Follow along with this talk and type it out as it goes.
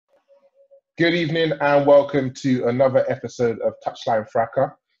Good evening and welcome to another episode of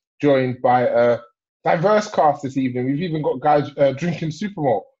Touchlinefracas, joined by a diverse cast this evening. We've even got guys drinking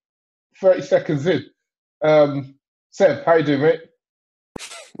Supermalt 30 seconds in. Seb, how you doing, mate?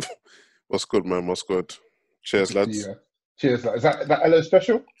 What's good, man? What's good? Cheers, lads. Cheers, lads. Is that Elo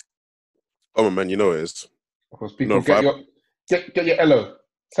special? Oh, man, you know it is. Of course, people get your Elo.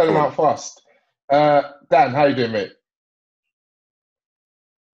 Sell them out fast. Dan, how you doing, mate?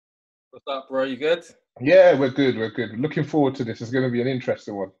 What's up, bro? You good? Yeah, we're good. Looking forward to this. It's going to be an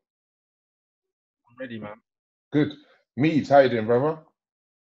interesting one. I'm ready, man. Good. Meads, how you doing, brother?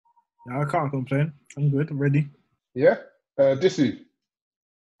 Yeah, I can't complain. I'm good. I'm ready. Yeah? Disu,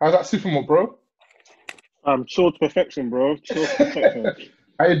 how's that Supermalt, bro? Chilled to perfection, bro. Chilled to perfection.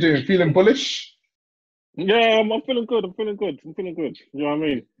 How you doing? Feeling bullish? Yeah, I'm feeling good. I'm feeling good. You know what I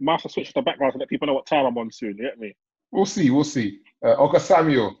mean? Might have to switch to the background to let people know what time I'm on soon. You get me? We'll see. Oga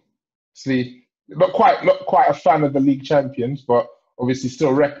Samuel, see, not quite a fan of the league champions, but obviously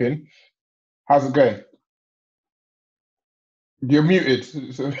still repping. How's it going? You're muted.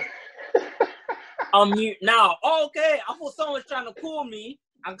 I'm mute now. Oh, okay, I thought someone was trying to call me,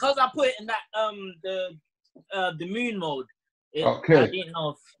 and because I put it in that the moon mode. Okay. I didn't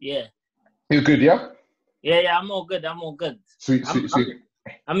know if You're good, yeah? Yeah. I'm all good. Sweet.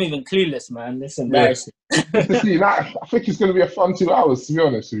 I'm even clueless, man. It's embarrassing. Yeah. I think it's going to be a fun 2 hours, to be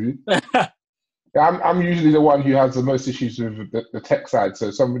honest with you. I'm usually the one who has the most issues with the tech side, so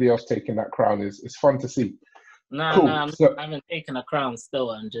somebody else taking that crown is fun to see. No, I haven't taken a crown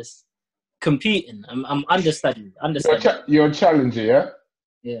still. I'm just competing. I'm understudying. You're a challenger, yeah?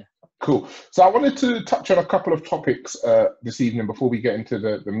 Yeah. Cool. So I wanted to touch on a couple of topics this evening before we get into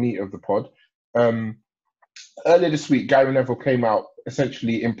the meat of the pod. Earlier this week, Gary Neville came out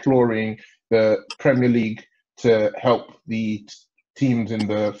essentially imploring the Premier League to help the teams in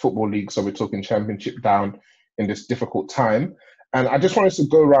the Football League, so we're talking Championship down, in this difficult time. And I just wanted to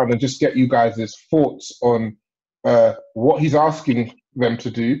go around and just get you guys' thoughts on what he's asking them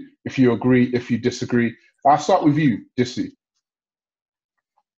to do, if you agree, if you disagree. I'll start with you, Disu.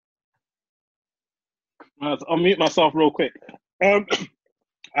 I'll mute myself real quick.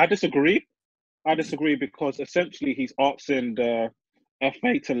 I disagree. Because essentially he's asking the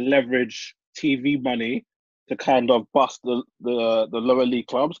FA to leverage TV money to kind of bust the lower league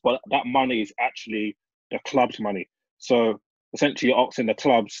clubs, but that money is actually the club's money. So essentially you're asking the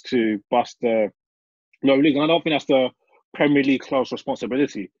clubs to bust the lower league. And I don't think that's the Premier League club's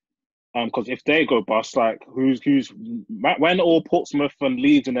responsibility. Because if they go bust, like when all Portsmouth and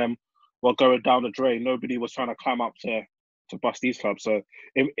Leeds and them were going down the drain, nobody was trying to climb up to bust these clubs. So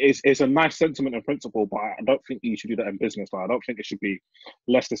it's a nice sentiment and principle, but I don't think you should do that in business. Like, I don't think it should be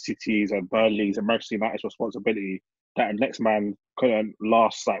Leicester City's and Burnley's and Manchester United's responsibility that a next man couldn't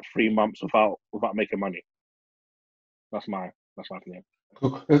last like 3 months without making money. That's my opinion.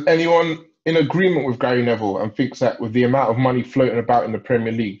 Cool. Is anyone in agreement with Gary Neville and thinks that with the amount of money floating about in the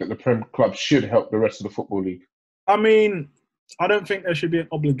Premier League, that the Premier Club should help the rest of the Football League? I mean, I don't think there should be an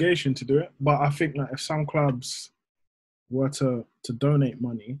obligation to do it, but I think that if some clubs were to donate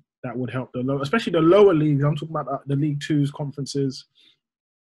money, that would help especially the lower leagues. I'm talking about the League Twos, conferences.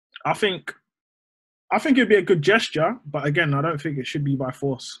 I think it'd be a good gesture, but again, I don't think it should be by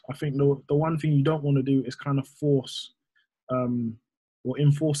force. I think the one thing you don't want to do is kind of force or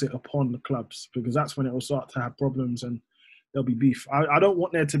enforce it upon the clubs, because that's when it will start to have problems and there'll be beef. I don't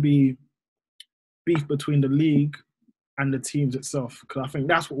want there to be beef between the league and the teams itself, because I think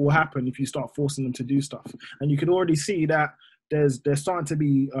that's what will happen if you start forcing them to do stuff. And you can already see that there's starting to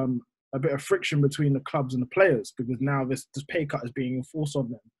be a bit of friction between the clubs and the players, because now this pay cut is being enforced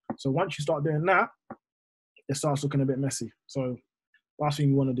on them. So once you start doing that, it starts looking a bit messy. So last thing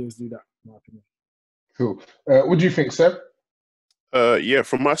you want to do is do that, in my opinion. Cool. What do you think, Seb? Yeah,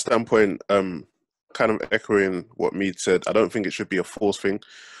 from my standpoint, kind of echoing what Mead said, I don't think it should be a force thing.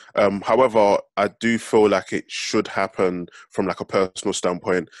 However, I do feel like it should happen from like a personal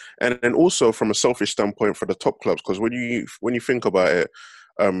standpoint, and then also from a selfish standpoint for the top clubs. Because when you think about it,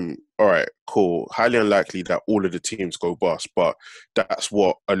 all right, cool, highly unlikely that all of the teams go bust, but that's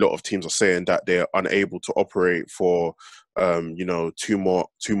what a lot of teams are saying, that they're unable to operate for 2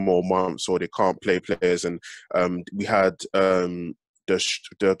 more months, or they can't play players. And we had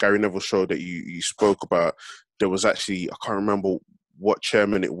the Gary Neville show that you spoke about. There was actually, I can't remember what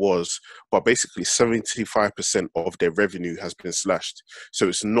chairman it was, but basically 75% of their revenue has been slashed. So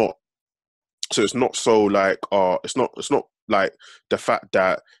it's not so like it's not like the fact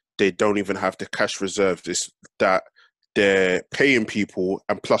that they don't even have the cash reserves. It's that they're paying people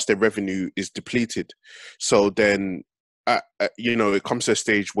and plus their revenue is depleted. So then it comes to a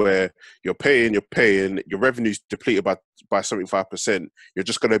stage where you're paying, your revenue's depleted by 75%, you're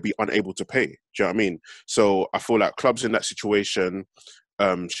just going to be unable to pay. Do you know what I mean? So I feel like clubs in that situation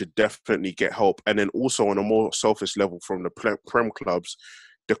should definitely get help. And then also on a more selfish level from the Prem clubs,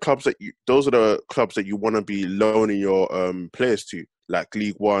 those are the clubs that you want to be loaning your players to, like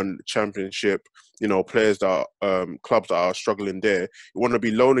League One, Championship, players that are clubs that are struggling there. You want to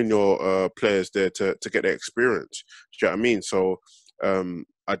be loaning your players there to get their experience. Do you know what I mean? So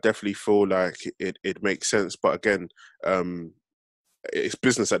I definitely feel like it makes sense. But again, it's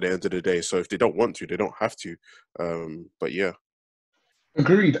business at the end of the day. So if they don't want to, they don't have to. But yeah.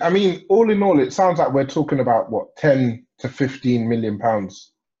 Agreed. I mean, all in all, it sounds like we're talking about what, 10 to 15 million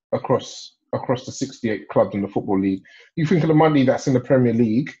pounds across the 68 clubs in the Football League. You think of the money that's in the Premier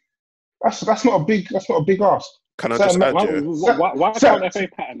League? That's not a big ask. Can I just add? Why can't FA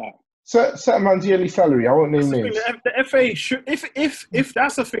pattern that? Set a man's yearly salary. I won't name names. The FA should, if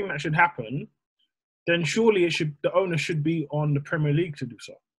that's a thing that should happen, then surely the owner should be on the Premier League to do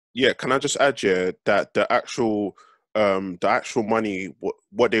so. Yeah. Can I just add? Yeah, that the actual money,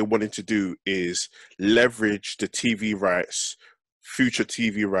 what they wanted to do is leverage the TV rights, future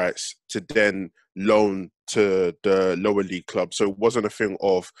TV rights, to then loan to the lower league clubs. So it wasn't a thing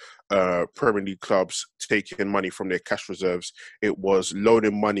of Premier League clubs taking money from their cash reserves. It was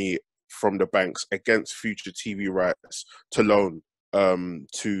loaning money from the banks against future TV rights to loan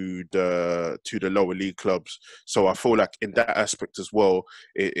to the lower league clubs. So I feel like in that aspect as well,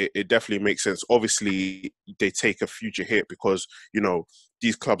 it definitely makes sense. Obviously, they take a future hit because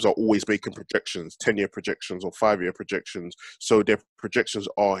these clubs are always making projections, 10-year projections or 5-year projections. So their projections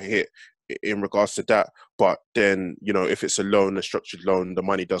are hit in regards to that. But then if it's a structured loan, the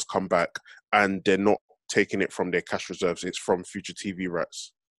money does come back, and they're not taking it from their cash reserves. It's from future TV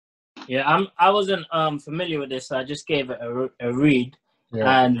rights. Yeah, I wasn't familiar with this, so I just gave it a read.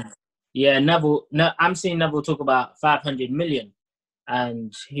 Yeah. And yeah, Neville. No, I'm seeing Neville talk about 500 million,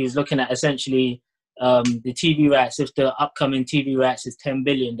 and he's looking at essentially the TV rights. If the upcoming TV rights is 10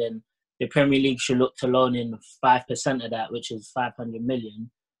 billion, then the Premier League should look to loan in 5% of that, which is 500 million,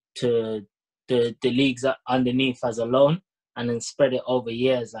 to the leagues underneath as a loan, and then spread it over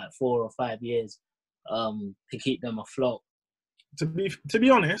years, like 4 or 5 years, to keep them afloat. To be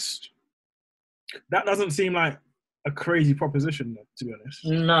honest, that doesn't seem like a crazy proposition, to be honest.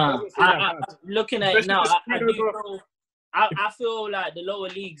 No, looking at it now, I feel like the lower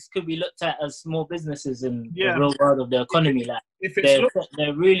leagues could be looked at as small businesses in the real world of the economy.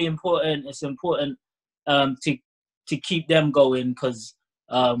 They're really important. It's important to keep them going, because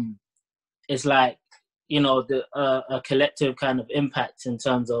it's like a collective kind of impact in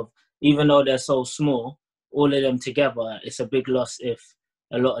terms of, even though they're so small, all of them together, it's a big loss if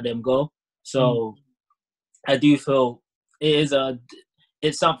a lot of them go. So I do feel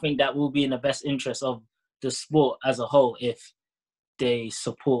it's something that will be in the best interest of the sport as a whole if they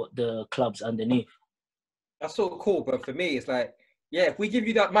support the clubs underneath. That's so cool, but for me, it's like, yeah, if we give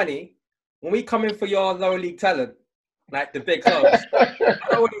you that money, when we come in for your lower league talent, like the big clubs, I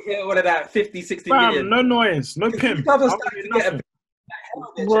don't want to hear all of that 50, 60 million. No noise, no pimp.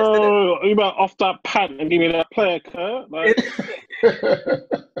 Bro, you about off that pant and give me that player, Kurt? Like,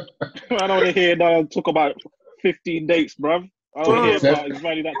 I don't want to hear no talk about 15 dates, bruv. I don't want to hear about it's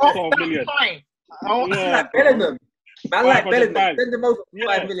valued at 12 million. I like Bellingham. Man, like Bellingham. Send them over for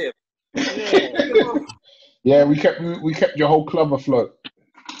 5 million. Yeah, we kept your whole club afloat.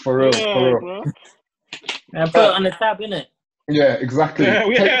 For real, for real. Bro. And put it on the tab, innit? Yeah, exactly.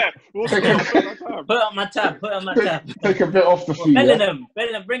 Put it on my tab. Take a bit off the fee. Bellingham,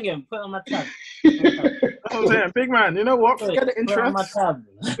 bring him. Put it on my tab. That's what I'm saying. Big man, you know what? Forget the interest. Put it on my tab.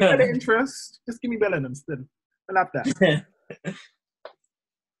 Forget the interest. Just give me Bellingham still. I'll have that.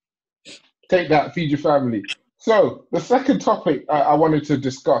 Take that, feed your family. So the second topic I wanted to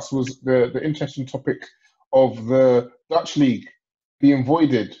discuss was the interesting topic of the Dutch league being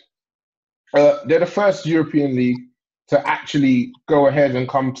voided. They're the first European league to actually go ahead and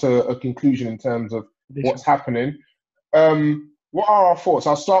come to a conclusion in terms of what's happening. What are our thoughts?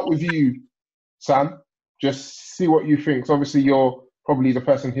 I'll start with you, Sam. Just see what you think. So obviously, you're probably the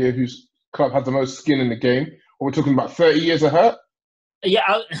person here whose club had the most skin in the game. We're talking about 30 years of hurt.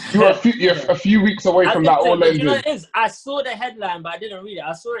 Yeah, you're a few weeks away from that all ending. You know what it is? I saw the headline, but I didn't read it.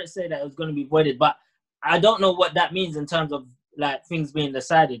 I saw it say that it was going to be voided, but I don't know what that means in terms of like things being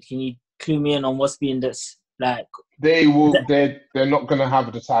decided. Can you clue me in on what's being this like? They will. They're not going to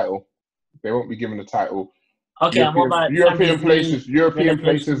have the title. They won't be given the title. Okay, and what about European places? European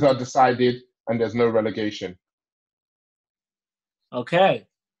places are decided, and there's no relegation. Okay,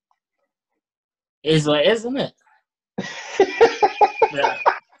 is what it is, isn't it? Yeah.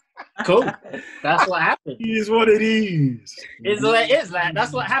 Cool. That's what happened. It is what it is. It's what it is. Like,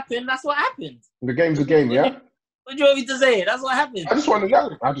 that's what happened. That's what happened. The game's a game, yeah? What do you want me to say? That's what happened. I just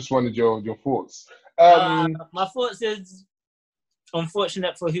wanted your thoughts. My thoughts is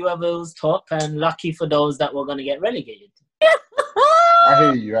unfortunate for whoever was top and lucky for those that were going to get relegated.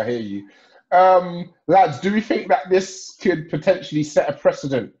 I hear you. Lads, do we think that this could potentially set a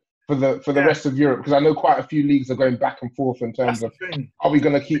precedent for the rest of Europe? Because I know quite a few leagues are going back and forth in terms of, are we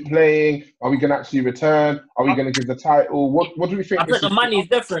going to keep playing? Are we going to actually return? Are we going to give the title? What do we think? I think the money's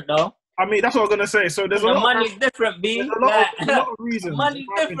different, though. I mean, that's what I was going to say. So there's the money's different, B. There's a lot of reasons. Money's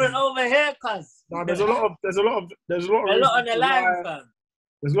different over here, cuz. No, there's a lot of a lot on the line, fam.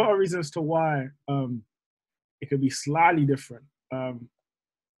 There's a lot of reasons to why it could be slightly different.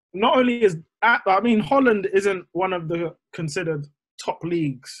 Not only is Holland isn't one of the considered top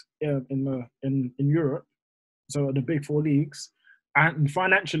leagues in Europe, so the big four leagues, and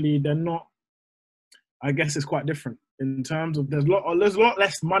financially they're not. I guess it's quite different in terms of there's a lot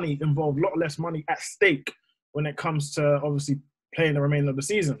less money involved, a lot less money at stake when it comes to obviously playing the remainder of the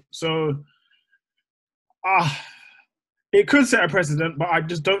season. So, it could set a precedent, but I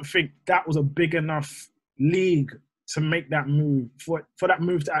just don't think that was a big enough league to make that move, for that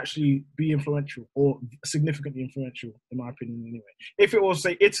move to actually be influential or significantly influential, in my opinion anyway. If it was,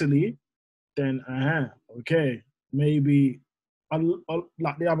 say, Italy, then, okay, maybe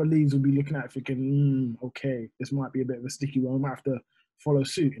like the other leagues would be looking at it thinking, okay, this might be a bit of a sticky one. We might have to follow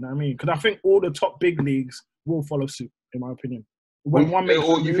suit, you know what I mean? Because I think all the top big leagues will follow suit, in my opinion.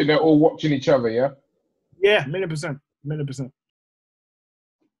 You think they're all watching each other, yeah? Yeah, 1,000,000%.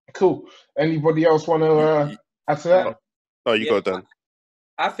 Cool. Anybody else want to add to that? Oh, you got done.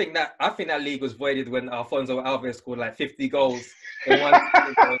 I think that league was voided when Alfonso Alves scored like 50 goals in one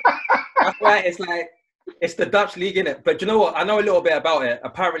season. That's why it's like, it's the Dutch league, innit? But do you know what? I know a little bit about it.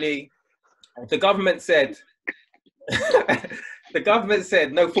 Apparently, the government said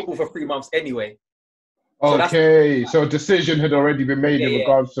no football for 3 months anyway. Okay, so a decision had already been made in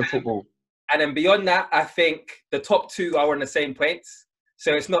regards to football. And then beyond that, I think the top two are on the same points.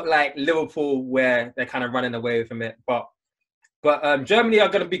 So it's not like Liverpool where they're kind of running away from it. But Germany are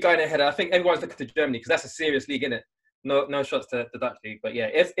going to be going ahead. I think everyone's looking to Germany because that's a serious league, innit? No shots to the Dutch league. But yeah,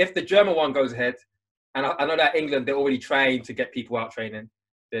 if the German one goes ahead, and I know that England, they're already trying to get people out training,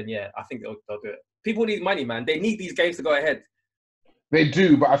 then yeah, I think they'll do it. People need money, man. They need these games to go ahead. They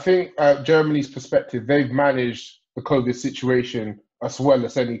do, but I think Germany's perspective, they've managed the COVID situation as well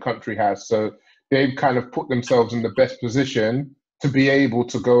as any country has. So they've kind of put themselves in the best position to be able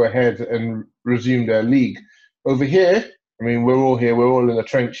to go ahead and resume their league. Over here, I mean, we're all here, we're all in the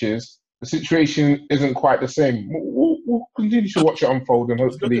trenches. The situation isn't quite the same. We'll continue to watch it unfold and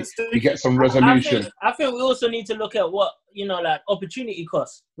hopefully we get some resolution. I think we also need to look at what, like opportunity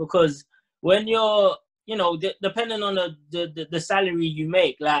costs, because when you're, depending on the salary you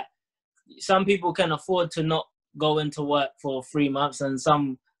make, like some people can afford to not go into work for 3 months and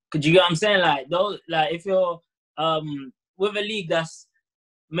some, could you get what I'm saying? Like those, like if you're with a league that's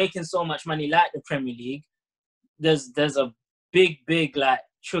making so much money like the Premier League, there's a big like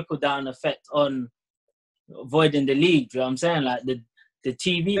trickle down effect on avoiding the league. Do you know what I'm saying? Like the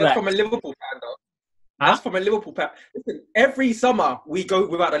TV. That's from a Liverpool fan, though. That's from a Liverpool fan. Listen, every summer we go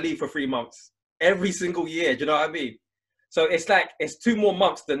without a league for 3 months. Every single year. Do you know what I mean? So it's like it's 2 more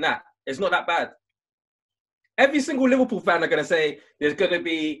months than that. It's not that bad. Every single Liverpool fan are going to say there's going to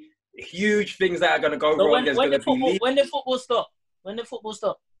be huge things that are going to go wrong. When did football stop? When did football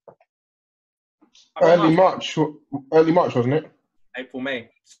stop? Early March, wasn't it? April, May.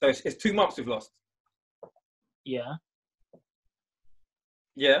 So it's 2 months we've lost. Yeah.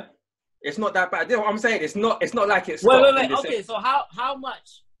 Yeah. It's not that bad. You know what I'm saying? It's not like it's. Wait. Okay, so how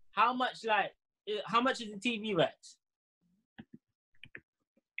much is the TV rights?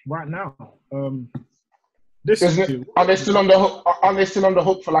 Right now, are they still on the hook? Are they still on the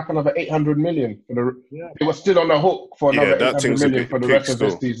hook for like another 800 million? They were still on the hook for another 800 million for the rest of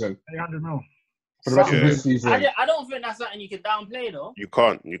this season. 800 mil. For the rest of this season. I don't think that's something you can downplay, though. You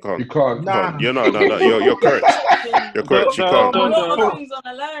can't. Nah. You're correct. You're correct. You can't. A lot of things on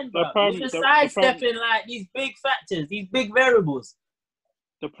the line, bro. You're just sidestepping like these big factors, these big variables.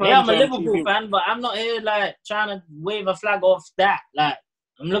 I'm a Liverpool fan, but I'm not here like trying to wave a flag off that. Like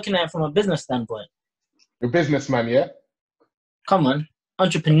I'm looking at it from a business standpoint. You're a businessman, yeah? Come on.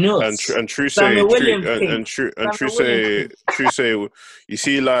 Entrepreneurs. And true say, you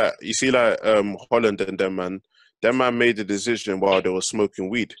see like Holland and them man made the decision while they were smoking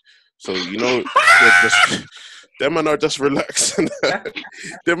weed. So them man are just relaxing.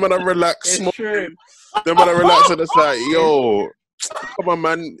 Them man are relaxed. It's true. Then when I relax, and it's like, yo, come on,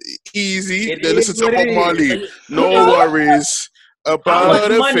 man, easy. They listen to Bob Marley. No worries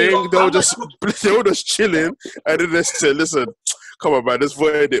about a thing. They were just chilling, and then they said, listen, come on, man, let's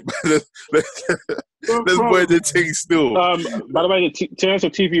void it. Let's void the thing still. By the way, in terms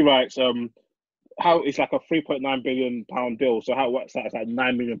of TV rights, how it's like a £3.9 billion deal. So how it works out is like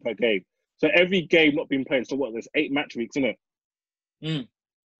 9 million per game. So every game not being played. So what? There's 8 match weeks, isn't it?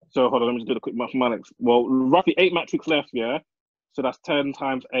 So hold on, let me just do the quick mathematics. Well, roughly 8 match weeks left, yeah. So that's 10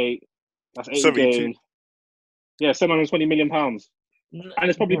 times 8. That's 8 games. Yeah, £720 million. And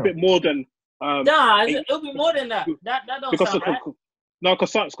it's probably a bit more than. Nah, it'll be more than that. That don't sound right. No,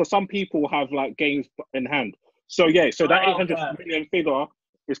 because some people have like games in hand. So yeah, so that 800 million figure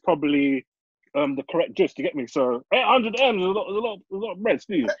is probably the correct gist. You get me? So 800 M is a lot of bread,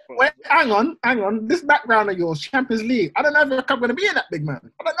 Steve. Wait, hang on. This background of yours, Champions League. I don't know if I'm going to be in that, big man.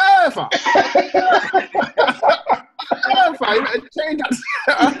 I don't know if I better change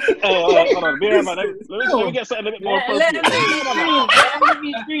that. Hold on. Let me get something a bit more appropriate. Let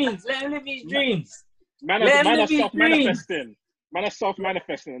him live his dreams. Man are self-manifesting. Man are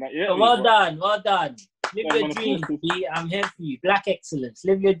self-manifesting. Like, yeah, well done. Live your dreams, B. I'm here for you. Black excellence.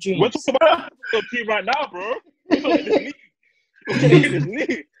 Live your dreams. We're talking about your team right now, bro. We're this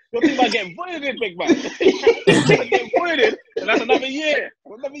league. You're thinking about getting voided, big man. Getting voided, and that's another year.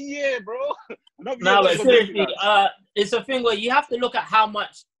 Another year, bro. No, but seriously, it's a thing where you have to look at how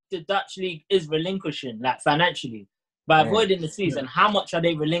much the Dutch league is relinquishing, like financially. By avoiding the season, how much are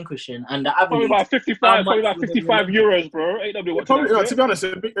they relinquishing? And the average probably about 55 euros, bro. To be honest,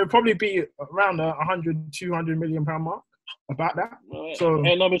 it'd probably be around the 100, 200 million pound mark. About that. So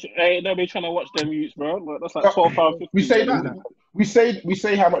ain't nobody trying to watch them youths, bro. That's like 12 pounds. We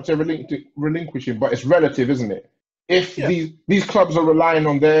say how much they're relinquishing, but it's relative, isn't it? If these clubs are relying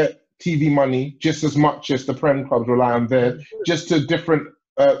on their TV money just as much as the Prem clubs rely on theirs, just to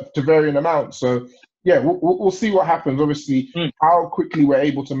varying amounts. So yeah, we'll see what happens. Obviously, how quickly we're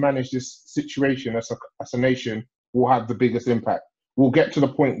able to manage this situation as a nation will have the biggest impact. We'll get to the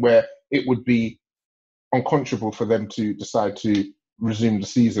point where it would be unconscionable for them to decide to resume the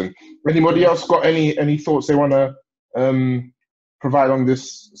season. Anybody else got any thoughts they want to provide on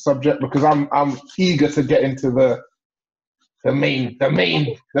this subject? Because I'm eager to get into the main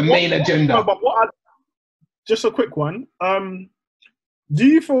agenda. No, but just a quick one. Do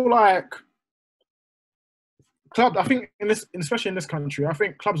you feel like clubs, I think especially in this country, I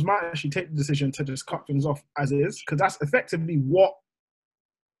think clubs might actually take the decision to just cut things off as is, because that's effectively what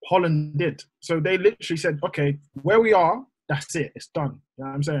Holland did. So they literally said, okay, where we are, that's it, it's done. You know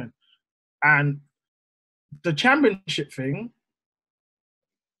what I'm saying? And the championship thing,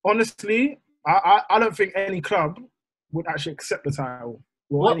 honestly, I don't think any club would actually accept the title.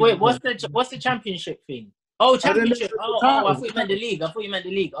 Wait, what's the championship thing? Oh, championship. I thought you meant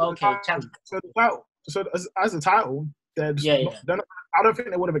the league. Okay, championship. So the title. So as a title, I don't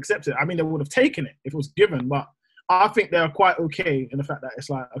think they would have accepted it. I mean, they would have taken it if it was given, but I think they're quite okay in the fact that it's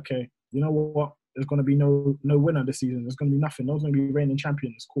like, okay, you know what? There's going to be no winner this season. There's going to be nothing. No one's going to be reigning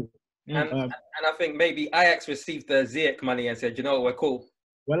champion. It's cool. And I think maybe Ajax received the Ziyech money and said, you know what, we're cool.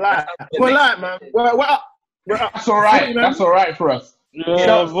 We're light, man. That's all right. That's all right for us.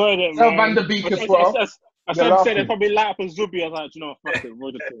 Yeah, avoid it, man. Van der Beek as well. I said they probably light up a Zubi. I was like, you know, fuck it,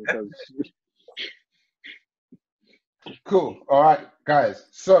 avoid it. Cool. All right, guys.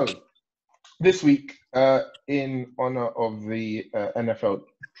 So this week, in honor of the NFL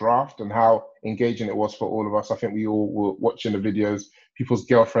draft and how engaging it was for all of us, I think we all were watching the videos. People's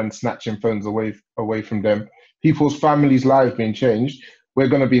girlfriends snatching phones away from them. People's families' lives being changed. We're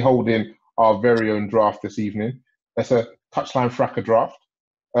going to be holding our very own draft this evening. It's a Touchlinefracas draft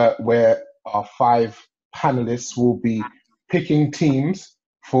where our 5 panelists will be picking teams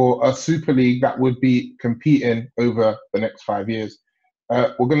for a Super League that would be competing over the next 5 years.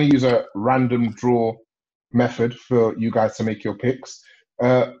 We're going to use a random draw method for you guys to make your picks.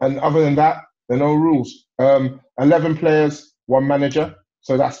 And other than that, there are no rules. 11 players, 1 manager.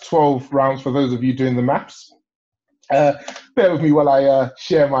 So that's 12 rounds for those of you doing the maths. Bear with me while I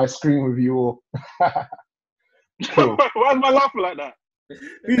share my screen with you all. Cool. Why am I laughing like that?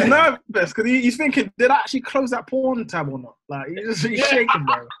 He's nervous because he's thinking, did I actually close that porn tab or not? Like he's shaking,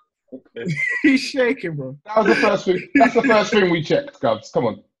 bro. He's shaking, bro. That was the first thing. That's the first thing we checked, Gubs. Come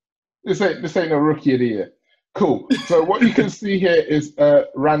on. This ain't no rookie of the year. Cool. So what you can see here is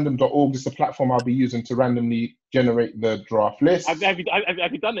random.org. This is a platform I'll be using to randomly generate the draft list. Have you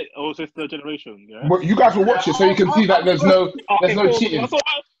done it, or is this the generation? Yeah. Well, you guys will watch it, so you can see that there's no cheating.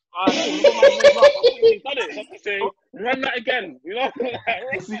 He's done it. That's to say, run that again. You know,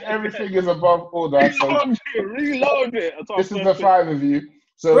 You see, everything is above order. So reload it. this is the 5 of you.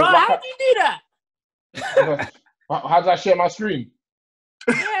 So, Bro, how did you do that? how did I share my screen?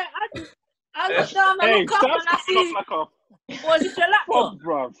 Yeah, I look down, I look up, and I see. Was it your laptop?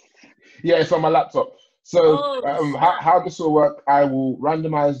 Bro. Yeah, it's on my laptop. So how this will work, I will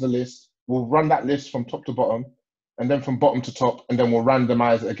randomize the list. We'll run that list from top to bottom, and then from bottom to top, and then we'll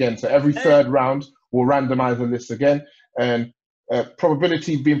randomize it again. So every third round, we'll randomize the list again. And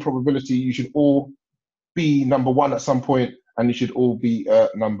probability being probability, you should all be number 1 at some point, and you should all be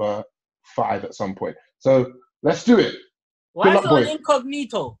number 5 at some point. So let's do it. Why is it on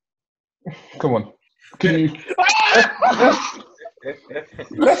incognito? Come on. Can you...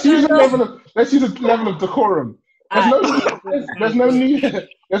 let's use a level of decorum. There's no need for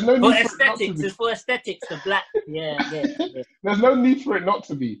aesthetics. It's for aesthetics. The black, yeah. There's no need for it not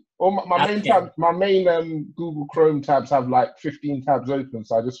to be. All my main Google Chrome tabs have like 15 tabs open,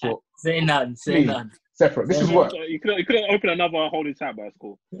 so I just thought say none. Separate. This is what you couldn't open another whole new tab. That's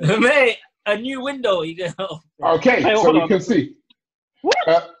cool. Mate, a new window. You can open. Okay, so you can see.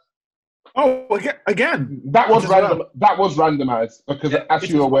 What? Again. That was random. That was randomized because, as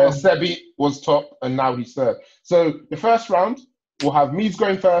you're aware, Sebi was top and now he's third. So the first round, we'll have Meads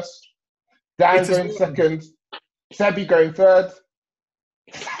going first, Dan going second, Sebi going third,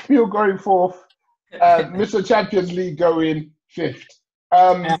 Samuel going fourth, Mr. Champions League going fifth.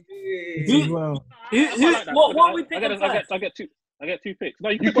 What we picking first? I get 2 picks.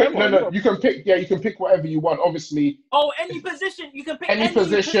 No, you can pick. Yeah, you can pick whatever you want. Obviously. Oh, any position you can pick. Any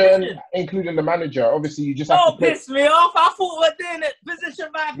position, including the manager. Obviously, you just have to. Piss me off! I thought we were doing it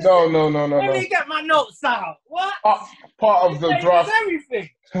position by No. position. Let me get my notes out. What? Part of the draft. Everything.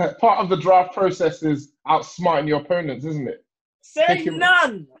 Part of the draft process is outsmarting your opponents, isn't it? Say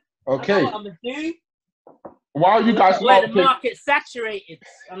none. Okay. I know what I'm gonna do. While you guys where the market's saturated,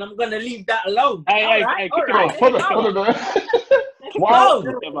 and I'm gonna leave that alone. Hey, hold on. Wow.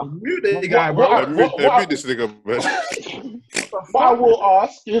 Mute this nigga, man. What I will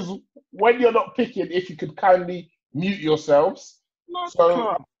ask is, when you're not picking, if you could kindly mute yourselves.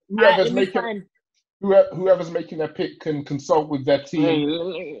 So whoever's making their pick can consult with their team.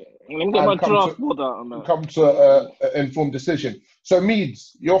 Let me get my draft board out. Come to an informed decision. So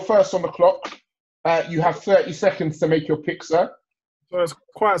Meads, you're first on the clock. You have 30 seconds to make your pick, sir. So it's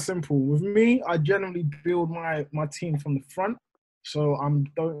quite simple. With me, I generally build my team from the front. So I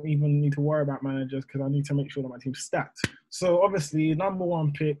don't even need to worry about managers because I need to make sure that my team's stacked. So obviously, number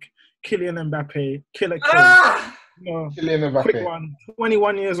 1 pick, Kylian Mbappe, killer. Kylian Mbappe. Quick one,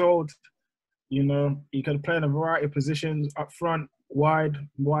 21 years old. You know, he could play in a variety of positions, up front, wide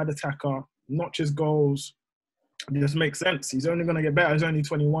attacker, not just goals. It just makes sense. He's only going to get better. He's only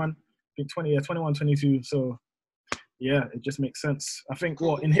 21. I think 21, 22. So, yeah, it just makes sense. I think,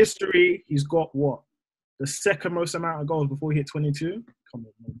 in history, he's got the second most amount of goals before he hit 22. Come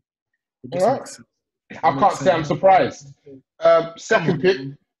on, man. It just makes sense. I can't say I'm surprised. Second pick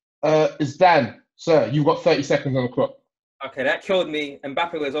is Dan. Sir, you've got 30 seconds on the clock. Okay, that killed me.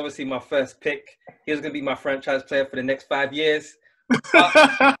 Mbappe was obviously my first pick. He was going to be my franchise player for the next 5 years.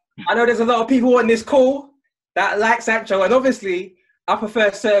 I know there's a lot of people on this call that like Sancho, and obviously I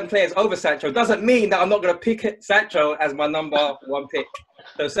prefer certain players over Sancho. Doesn't mean that I'm not going to pick Sancho as my number 1 pick.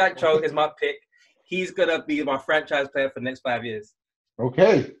 So Sancho is my pick. He's going to be my franchise player for the next 5 years.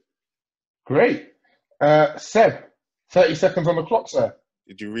 Okay. Great. Seb, 30 seconds on the clock, sir.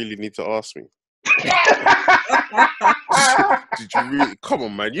 Did you really need to ask me? Did you really? Come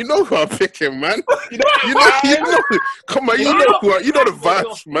on, man. You know who I'm picking, man. You know. Come on, you know the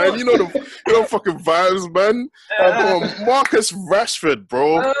vibes, man. You know the fucking vibes, man. Come on, Marcus Rashford,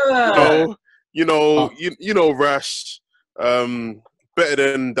 bro. You know Rash.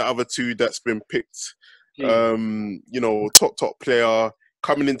 Better than the other 2 that's been picked. Top player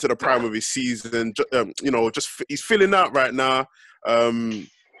coming into the prime of his season. He's filling out right now. Man.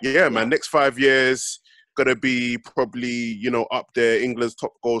 Next 5 years gonna be probably up there. England's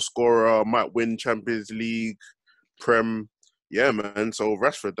top goal scorer. Might win Champions League, Prem. Yeah, man. So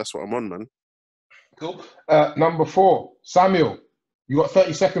Rashford, that's what I'm on, man. Cool. Number 4, Samuel. You got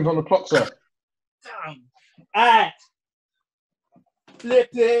 30 seconds on the clock, sir. Alright.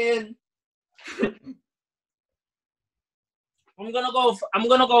 Flipping. I'm gonna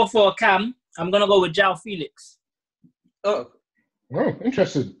go for Cam. I'm gonna go with João Felix. Oh,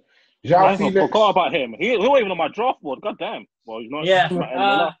 interesting. João Felix. I forgot about him. He wasn't even on my draft board. God damn. Well, he's not. Yeah.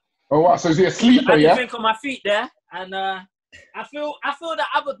 Wow. So is he a sleeper? I think on my feet there, and I feel that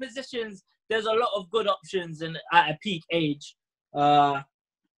other positions there's a lot of good options at a peak age.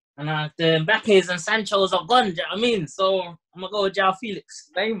 And the Mbappes and Sanchos are gone. Do you know what I mean? So I'm gonna go with João Felix.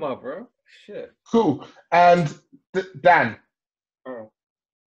 Neymar, bro. Shit. Cool. And Dan, Oh.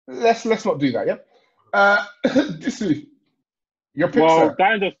 let's not do that. Yeah. Disu, your pick, Well, sir.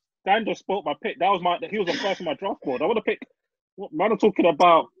 Dan just spoke my pick. He was the first on my draft board. I want to pick. Man, I'm talking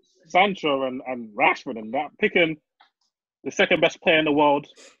about Sancho and Rashford and that. Picking the second best player in the world.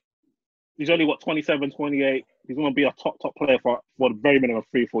 He's only 27, 28. He's going to be a top player for the very minimum of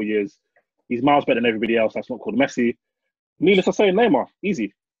 3-4 years. He's miles better than everybody else. That's not called Messi. Needless to say, Neymar,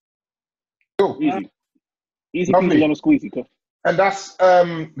 easy. Cool. Easy Lovely. peasy lemon squeezy. And that's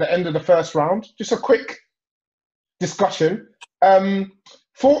the end of the first round. Just a quick discussion.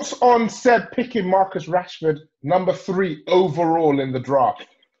 Thoughts on Seb picking Marcus Rashford number 3 overall in the draft?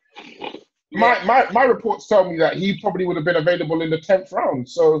 My reports tell me that he probably would have been available in the 10th round.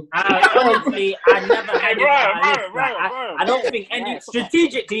 So Honestly, I never had it. I don't think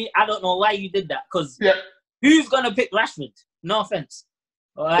strategically. I don't know why you did that. Because who's gonna pick Rashford? No offense.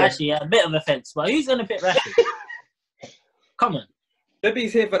 Well, actually, a bit of offense. But who's gonna pick Rashford? Come on.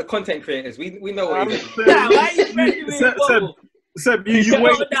 Debbie's here for the content creators. We know what he's doing. Why are you trying to Seb, you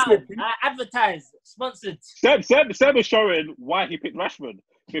wait. Advertise, sponsored. Seb is showing why he picked Rashford.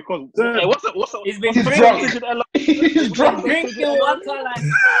 Because what's He's been He's drinking. drunk. He's drunk. Drinking water like.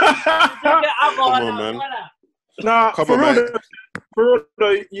 Drinking alcohol. Come on, man. Nah, Come for on, real, man. for real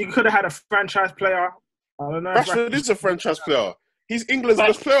though, you could have had a franchise player. I don't know. Rashford is a franchise player. He's England's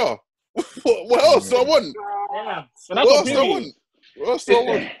best player. What else do I want? Yeah. What What else do I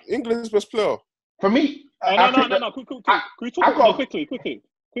want? England's best player. For me, No.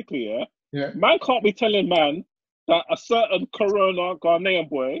 Quickly, yeah? Man can't be telling man that a certain Corona Ghanaian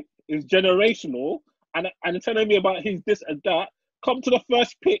boy is generational and telling me about his this and that. Come to the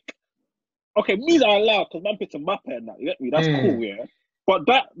first pick. Okay, me are allowed because man picked a Mbappe and that. You get me? That's cool, yeah. But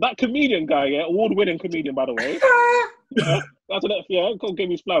that comedian guy, yeah, award-winning comedian, by the way. Go give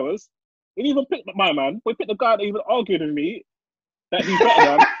me his flowers. He didn't even pick my man, but he picked the guy that even argued with me that he's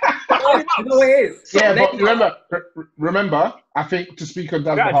better than. You know what it is? Yeah, but remember, I think to speak on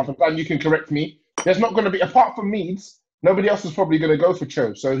Dan's behalf, and Dan, you can correct me. There's not going to be, apart from Meads, nobody else is probably going to go for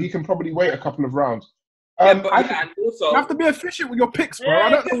Cho, so he can probably wait a couple of rounds. And also, you have to be efficient with your picks, bro. I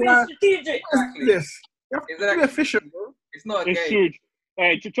don't know why. Strategic. This. You have to be efficient, bro. it's not a It's game. huge.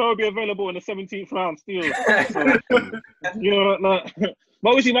 Hey, Cho will be available in the 17th round still. So, you know, but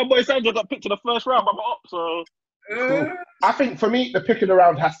obviously my boy Sandro got picked in the first round, but I'm up, so. I think for me, the pick of the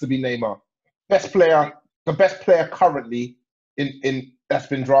round has to be Neymar. Best player, the best player currently in that's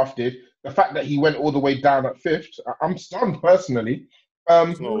been drafted. The fact that he went all the way down at 5th, I'm stunned personally.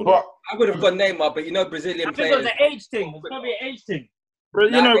 But I would have gone Neymar, but you know Brazilian players. It's an age thing. It's probably an age thing.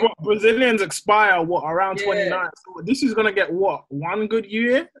 But you know what? Brazilians expire around 29. So this is gonna get what? 1 good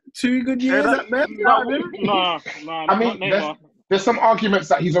year, 2 good years at best. Nah. I mean, there's some arguments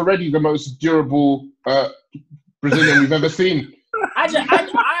that he's already the most durable Brazilian we've ever seen. I feel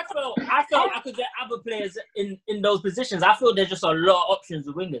I could get other players in those positions. I feel there's just a lot of options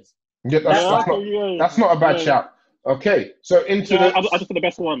with wingers. Yeah, that's not a bad shout. Okay, so I just for the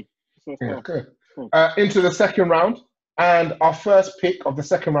best one. Okay. Into the second round, and our first pick of the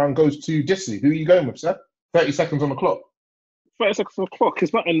second round goes to Jesse. Who are you going with, sir? 30 seconds on the clock. 30 seconds on the clock.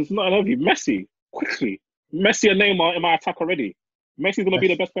 It's not an heavy. Messi, quickly. Messi and Neymar in my attack already. Messi's going to be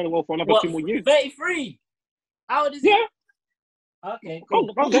the best player in the world for another 2 more years. 33. How old is he? Yeah. Okay,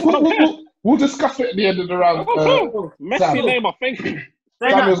 cool. We'll discuss it at the end of the round. Messi and Neymar, thank you.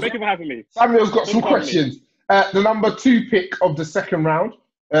 Thank you for having me. Samuel's got some questions. The number 2 pick of the second round,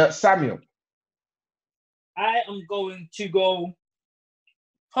 Samuel. I am going to go.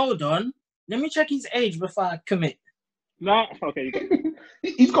 Hold on. Let me check his age before I commit. No, okay.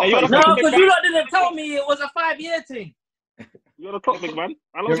 He's got. No, because you lot didn't tell me it was a 5-year thing. You're the clock, big man.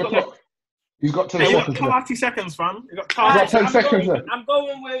 How long you got left? He's got 10 seconds. 30 seconds, fam. You got 10 seconds left. I'm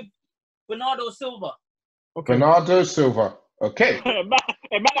going with Bernardo Silva. Okay. Bernardo Silva. Okay. Man,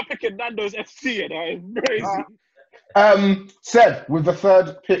 I'm picking Nando's FC, and that is crazy. Seb, with the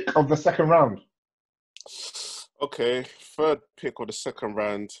third pick of the second round. Okay, third pick of the second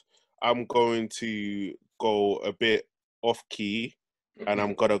round. I'm going to go a bit off key, and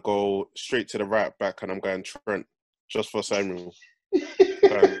I'm gonna go straight to the right back, and I'm going Trent just for Samuel.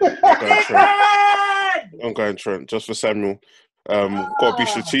 I'm going Trent just for Samuel. Got to be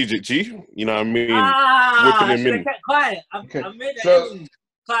strategic, G. You know what I mean? Whipping him in. Kept quiet. I made it.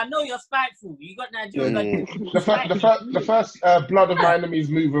 So I know you're spiteful. You got Nigeria. The first blood of my enemies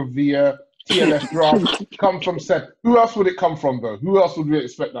move of the TLS draft come from Seb. Who else would it come from, though? Who else would we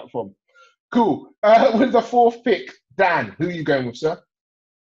expect that from? Cool. With the 4th pick, Dan, who are you going with, sir?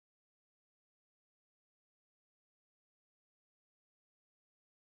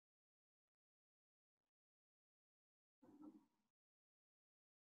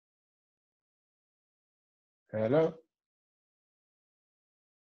 Hello.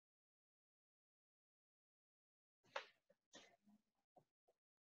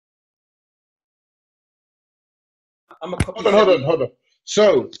 Hold on.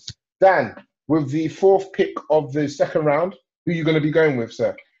 So, Dan, with the 4th pick of the 2nd round, who are you going to be going with,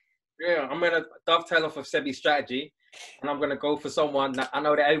 sir? Yeah, I'm going to dovetail off of Sebi's strategy, and I'm going to go for someone that I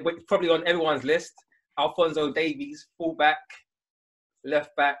know that probably on everyone's list. Alphonso Davies, fullback,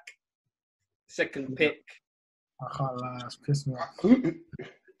 left back, 2nd pick. I can't lie, that's pissed me off.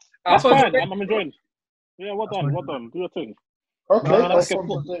 That's fine. I'm enjoying. Yeah, well done. Do your thing. Okay.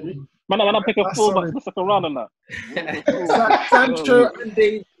 Man, I'm picking fullback in the 2nd round and that. Sancho and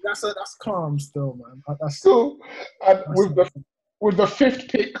Davies, that's calm still, man. That's cool. And with the 5th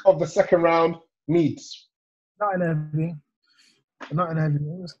pick of the 2nd round, Meads. Not in heavy.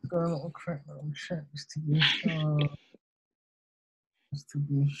 What's going on? Crap, I'm check just to be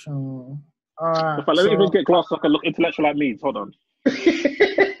sure. Alright. Let me even get glass so I can look intellectual like Meads. Hold on. You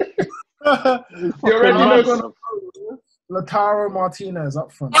already know. Lautaro Martinez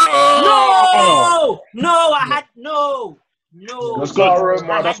up front. No, I had no. That's good.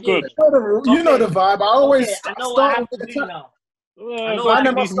 That's good. You know the vibe. I always I know what I have to do now. I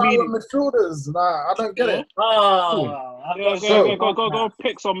never start with midfielders. I don't get it. Go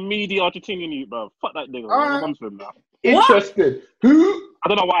pick some meaty Argentinian youth, bro. Fuck that nigga. I'm on to him now. Interested. Who? I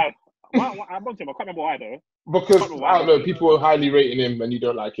don't know why. I'm on to him. I can't remember why though. Because I don't know, people are highly rating him and you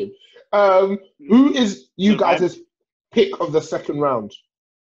don't like him. Who is you guys' pick of the 2nd round?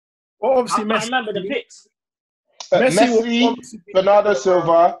 Well, obviously, I remember the picks. Messi, Bernardo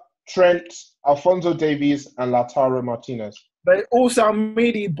Silva, Trent, Alphonso Davies, and Lautaro Martinez. They all sound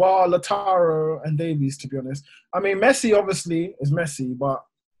meaty, bar Lautaro and Davies, to be honest. I mean, Messi obviously is Messi, but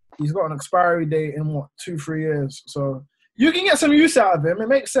he's got an expiry date in 2-3 years. So you can get some use out of him. It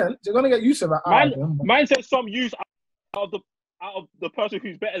makes sense. You're going to get use out of him. Mine says some use out of the person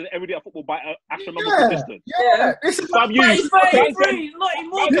who's better than every day at football by an astronomical distance. Yeah. This is some use. He's not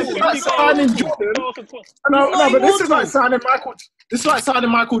immortal. This is like signing Jordan. No, but this is like signing Michael. This is like signing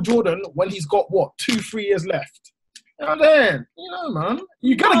Michael Jordan when he's got 2-3 years left. And then, man,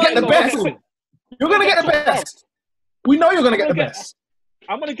 you're gonna get the best. You're gonna get the best. We know you're gonna get the best.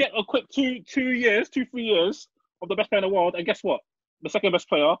 I'm gonna get a quick 2-3 years of the best player in the world, and guess what? The 2nd best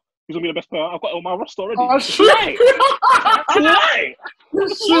player, who's gonna be the best player, I've got it on my roster already. Oh, shit!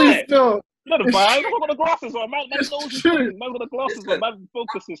 Still. You know the vibe. I've got the glasses on. Man knows man got the glasses on. Man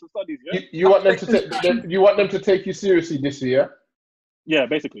focuses for studies. Yeah. You want them to take? You want them to take you seriously this year? Yeah,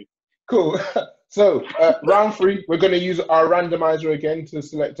 basically. Cool. So, round 3, we're going to use our randomizer again to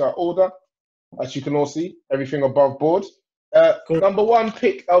select our order. As you can all see, everything above board. Number 1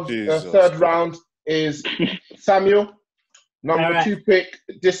 pick of the 3rd round is Samuel. Number 2 pick,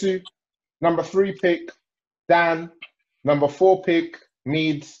 Disu. Number 3 pick, Dan. Number 4 pick,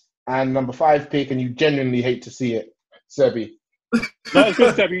 Meads. And number 5 pick, and you genuinely hate to see it, Sebi. No, it's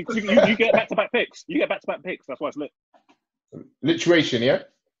good, Sebi. You get back-to-back picks. That's why it's lit. Literation, yeah?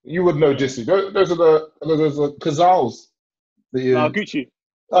 You would know Disu. Those are the Kazals. Gucci.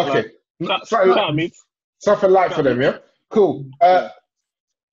 Okay. Something light for them, yeah? Cool.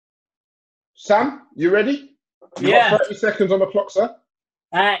 Sam, you ready? You got 30 seconds on the clock, sir.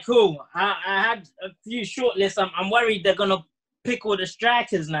 All right, cool. I had a few shortlists. I'm worried they're going to pick all the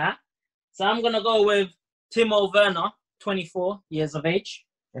strikers now. So I'm going to go with Timo Werner, 24 years of age.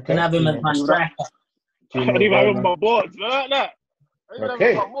 Okay. And have him as my striker. I don't even have my board. Like that.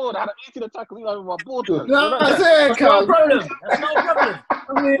 Okay. I had 18 attackers, even have my board. That's no problem.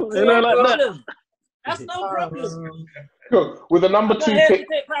 That's no problem. Cool. With the number 2 pick.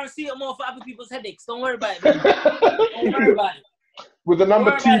 Take paracetamol for other people's headaches. Don't worry about it. With the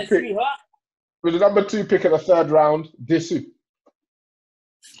number 2 pick. With the number 2 pick in the 3rd round, Disu.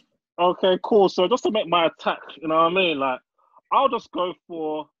 Okay, cool. So just to make my attack, you know what I mean? Like, I'll just go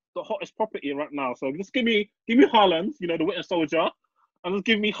for the hottest property right now. So just give me Haaland, the Winter Soldier, and just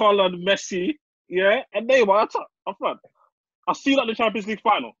give me Haaland, Messi, yeah, and Neymar up front. I'll see you at the Champions League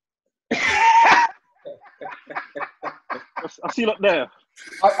final. I'll see you up there.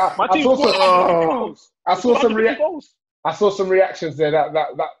 I saw some reactions there that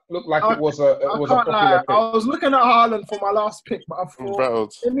looked like it was a popular pick. I was looking at Haaland for my last pick, but I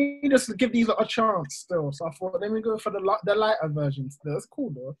thought let me just give these a chance still. So I thought let me go for the lighter versions. That's cool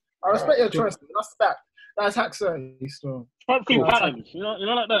though. I respect your choice. That's Haxer. So cool. Patterns, you know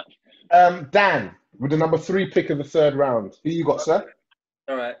like that. Dan, with the number 3 pick of the 3rd round, who you got, sir?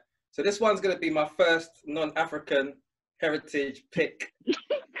 All right. So this one's gonna be my first non-African heritage pick.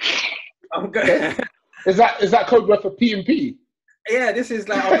 I'm going. Is that code word for P&P? Yeah, this is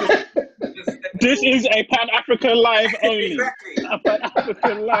like just This is a Pan-African live only. Exactly. A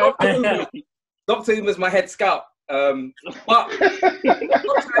Pan-African live only. Dr. Uma's my head scout. But sometimes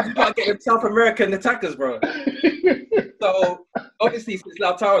you gotta get them South American attackers, bro. So obviously, since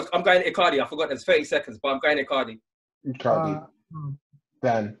Lautaro's, I'm going Icardi. I forgot there's 30 seconds, but I'm going Icardi. Icardi.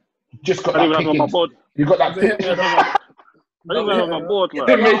 Dan, just got I that didn't pick have on my in. board. You got that pick. I didn't have on my board, man.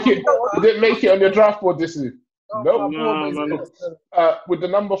 Didn't make it on your draft board this week. Nope. No. With the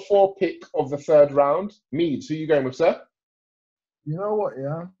number 4 pick of the 3rd round, Meads, who are you going with, sir? You know what,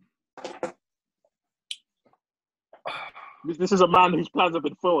 yeah? This is a man whose plans have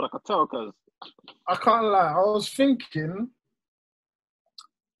been foiled, I can tell, cuz. I can't lie. I was thinking,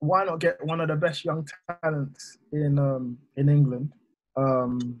 why not get one of the best young talents in England?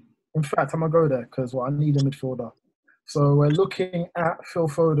 In fact, I'm going to go there because I need a midfielder. So we're looking at Phil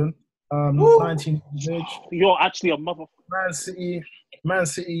Foden, 19 years of age. You're actually a mother. Man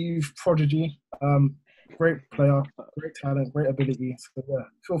City youth prodigy. Great player, great talent, great ability. So yeah,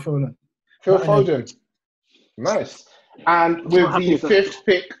 Phil Foden. Phil Foden. Nice. And with the 5th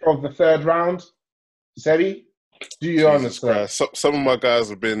pick of the 3rd round, Sebi, do you understand? Some of my guys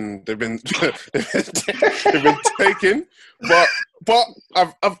they've been taken, but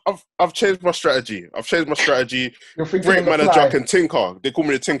I've changed my strategy. Great manager can tinker. They call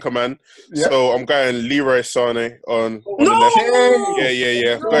me the Tinker Man. Yep. So I'm going Leroy Sané on the left.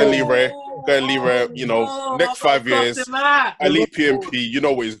 Yeah. Going Leroy. You know, next 5 years, elite PMP. You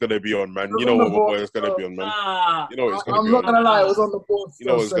know what he's gonna be on, man. You know what my boy is gonna be on, man. You know what he's gonna be on. I'm not gonna lie, it was on the board. You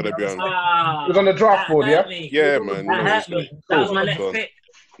know what he's gonna be on. It was on the draft board, yeah. Yeah, man. That was my next pick.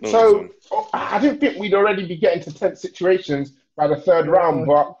 So I didn't think we'd already be getting to tense situations by the 3rd round,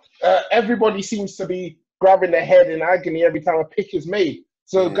 but everybody seems to be grabbing their head in agony every time a pick is made.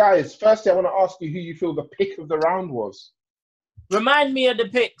 So, guys, firstly, I want to ask you who you feel the pick of the round was. Remind me of the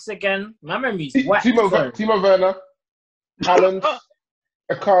picks again. My memory's whack. Timo Werner, Haaland,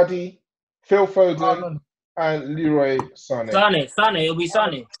 Icardi, Phil Foden, and Leroy Sané. Sané, it'll be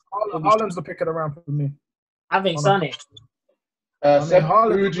Sané. Haaland's the pick of the round for me. I think Sané. Seb,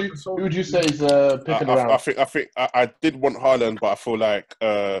 who would you say is pick of the round? I did want Haaland, but I feel like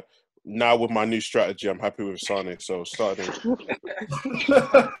now with my new strategy, I'm happy with Sané. So starting.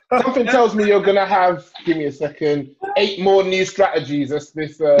 Something tells me you're gonna have. Give me a second. 8 more new strategies as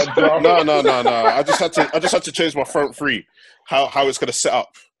this draft. No. I just had to change my front 3. How it's gonna set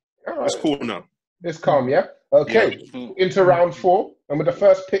up. Right. It's cool now. It's calm, yeah. Okay. Yeah. Into round 4, and with the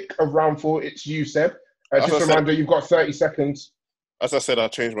first pick of round 4, it's you, Seb. Just a reminder, you've got 30 seconds. As I said, I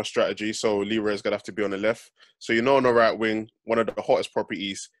changed my strategy, so Leroy's going to have to be on the left. So, on the right wing, one of the hottest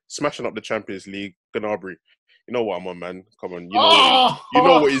properties, smashing up the Champions League, Gnabry. You know what I'm on, man. Come on. You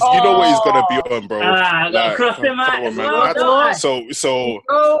know what he's going to be on, bro. Cross him out. So,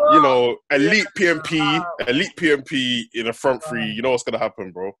 elite PMP in the front 3. You know what's going to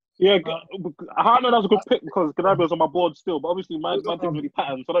happen, bro. Yeah, I know that was a good pick because Gnabry was on my board still, but obviously my thing's really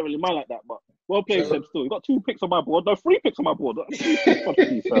patterned, so I don't really mind like that. But well played, Seb. Still, you got 2 picks on my board. No, 3 picks on my board. No.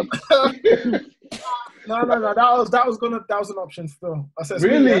 That was an option still. I said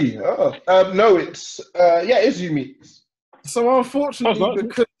really? No, it's you, Meads. So unfortunately,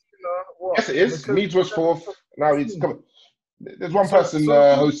 because yes, it is. Meads was 4th. Now he's coming. There's one person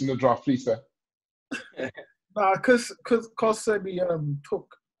hosting the draft, please, sir. Because Sebi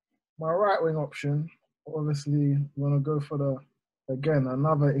took my right wing option. Obviously, I'm gonna go for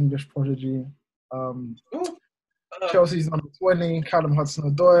another English prodigy. Chelsea's number 20, Callum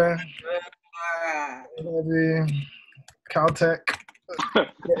Hudson-Odoi. Caltech.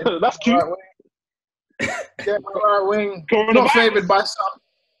 That's cute. Get my right wing. Not favoured by some.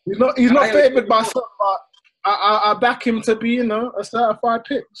 He's not favoured by some, but I back him to be, a certified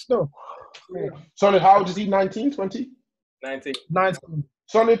pick still. Solid. How old is he? 19, 20? 19.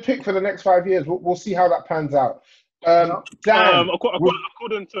 Solid pick for the next 5 years. We'll see how that pans out. Dan,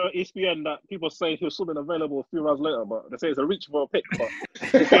 according to ESPN, that people say he was still available a few hours later, but they say it's a reachable pick. But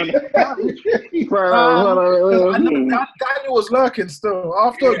Daniel was lurking still.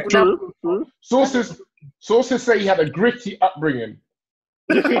 After true. Sources say he had a gritty upbringing.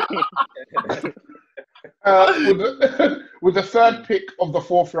 With the 3rd pick of the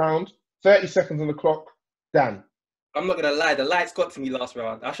 4th round, 30 seconds on the clock, Dan. I'm not gonna lie, the lights got to me last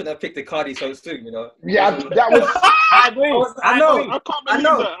round. I shouldn't have picked Icardi so soon, Yeah, that was. I agree. I know. I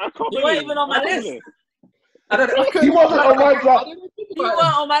can't You weren't even on my list. I don't know. He wasn't on my draft. You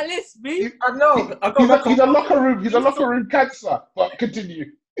weren't on my list, B. I know. He's a locker room. He's a locker room cancer. But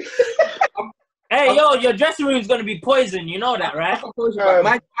continue. Hey, your dressing room's gonna be poison. You know that, right?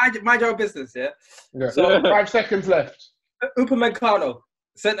 Mind your business, yeah. So 5 seconds left. Upamecano,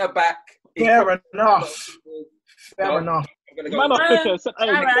 centre back. Fair enough. Fair enough. Man, I'm picking.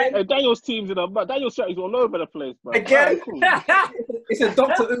 Hey, Daniel's teams in a Daniel's strategies all over the place, bro. Again, cool. It's a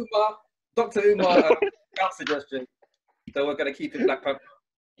Dr. Umar scout suggestion. So we're gonna keep it Black Panther.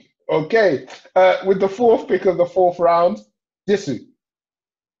 Okay, with the fourth pick of the fourth round, Disu.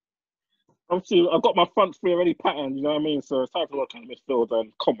 Obviously, I've got my front three already patterned, you know what I mean? So it's time to work on the midfield,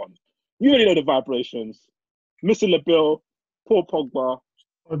 and come on. You already know the vibrations. Missing LeBill, Paul Pogba.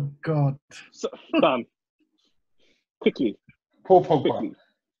 Oh, God. So, done. Quickly. Paul Pogba. Quickly.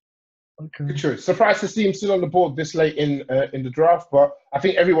 Okay. True. Surprised to see him still on the board this late in the draft, but I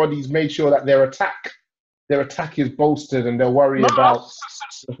think everybody's made sure that their attack is bolstered, and they're worried about.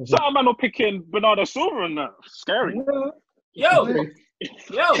 Some man are picking Bernardo Silva and that. Scary. Yo, he's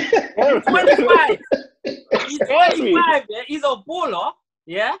 25. He's 25. Yeah? He's a baller.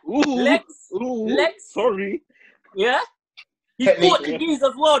 Yeah. Legs. Sorry. Yeah. He's Portuguese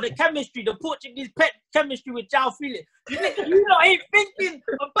as well. The chemistry, the Portuguese chemistry with João Felix. You know, ain't thinking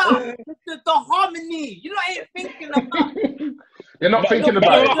about the harmony. You know, ain't thinking about. You're not thinking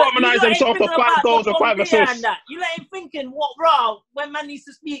about it. Harmonize himself for 5 goals and 5 assists. You ain't thinking what raw when man needs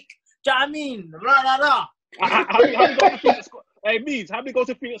to speak. Do you know what I mean? Rah, rah, rah. How many goals to Phoenix score? Hey, Meads, how many goals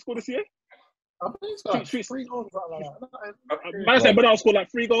to Phoenix score this year? I think it's like 3 goals. Man said Bernardo scored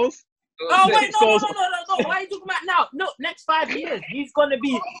like 3 goals. Oh wait, no. Why are you talking about now? No, next 5 years, he's gonna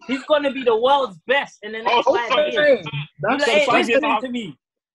be the world's best in the next 5 years. You ain't listening to me.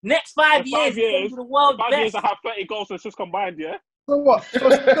 Next 5 years, he's gonna be the world's best. 5 years, I have 30 goals and assists combined. Yeah. So what? So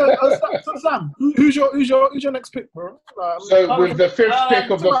Sam, who's your next pick, bro? So with the fifth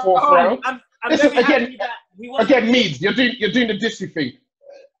pick of the fourth round, listen again, Meads, you're doing the Disney thing.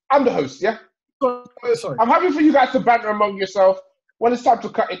 I'm the host, yeah. Sorry. I'm happy for you guys to banter among yourself. When it's time to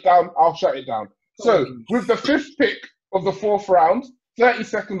cut it down, I'll shut it down. So with the fifth pick of the fourth round, 30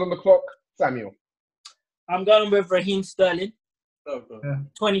 seconds on the clock, Samuel. I'm going with Raheem Sterling. Yeah.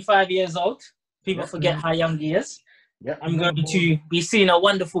 25 years old. People forget how young he is. Yeah. I'm going to be seeing a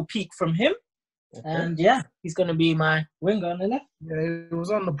wonderful peak from him. Okay. And yeah, he's going to be my winger on the left. Yeah, he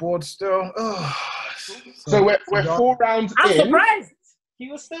was on the board still. So we're 4 rounds in. I'm surprised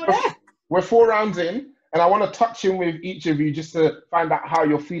he was still there. We're 4 rounds in, and I want to touch in with each of you just to find out how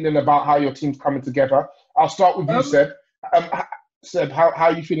you're feeling about how your team's coming together. I'll start with you, Seb. Seb, how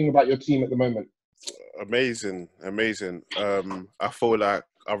are you feeling about your team at the moment? Amazing. I feel like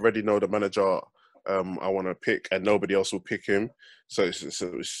I already know the manager I want to pick, and nobody else will pick him. So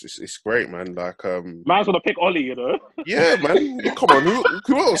it's great, man. Like, man's gonna pick Ollie, you know. Yeah, man. Come on,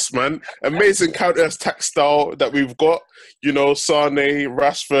 who else, man? Amazing counter-attack style that we've got. You know, Sane,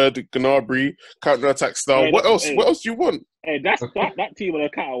 Rashford, Gnabry, counter-attack style. Hey, what else? What else do you want? Hey, that team on the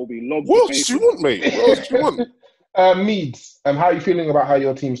cat will be long. What else do you want, mate? What else do you want? Meads, how are you feeling about how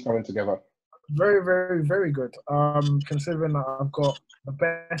your team's coming together? Very, very, very good. Considering that I've got the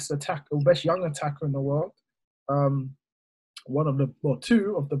best young attacker in the world.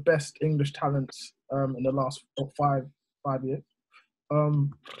 Two of the best English talents in the last 5 years.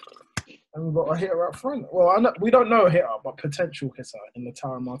 And we've got a hitter up front. Well, we don't know a hitter, but potential hitter in the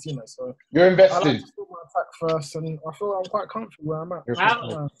Tara Martinez. So you're invested. I like to do my attack first, and I feel I'm quite comfortable where I'm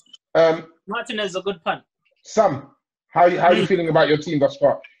at. Martinez is a good punt. Sam, how are you feeling about your team thus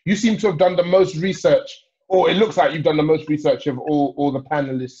far? You seem to have done the most research, or it looks like you've done the most research of all the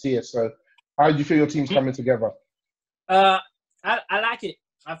panelists here. So how do you feel your team's coming together? I like it.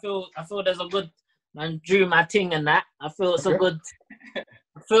 I feel there's a good man drew my thing and that. I feel it's a good.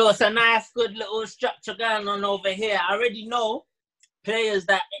 I feel it's a nice, good little structure going on over here. I already know players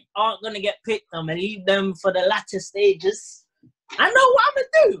that aren't gonna get picked. I'm gonna leave them for the latter stages. I know what I'm gonna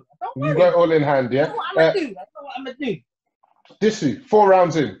do. You got it all in hand, yeah. I know what I'm gonna do. Disu, 4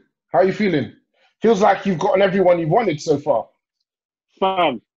 rounds in. How are you feeling? Feels like you've gotten everyone you've wanted so far.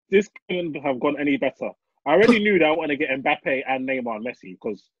 Fam, this couldn't have gone any better. I already knew that I wanted to get Mbappe and Neymar and Messi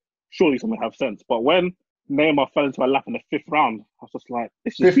because surely someone have sense. But when Neymar fell into my lap in the 5th round, I was just like,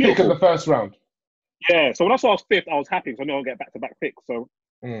 this is 5th pick of the first round. Yeah, so when I saw I was 5th, I was happy because I knew I'll get back-to-back picks. So,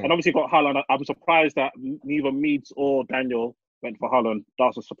 and obviously got Haaland. I'm surprised that neither Meads or Daniel went for Haaland. That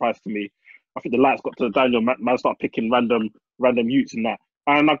was a surprise to me. I think the lights got to Daniel. Man started picking random youths and that.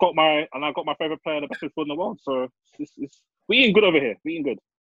 And I got my favorite player, the best midfielder in the world. So we're eating good over here. We're eating good.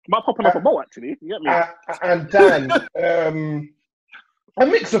 Might popping up a bowl actually. You get me? And Dan, a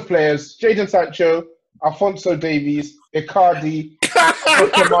mix of players: Jadon Sancho, Alphonso Davies, Icardi,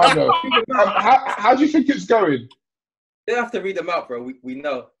 Camano. How do you think it's going? You don't have to read them out, bro. We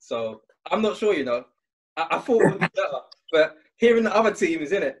know. So I'm not sure. You know, I thought it would be better, but hearing the other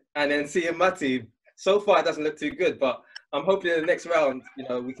teams in it and then seeing my team, so far it doesn't look too good. But I'm hoping in the next round,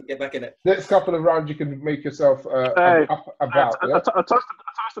 we can get back in it. Next couple of rounds, you can make yourself about. Yeah? I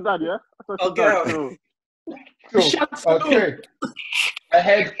touched the dad, yeah? Okay. Cool. Okay.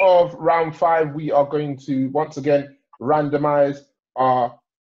 Ahead of round 5, we are going to once again randomize our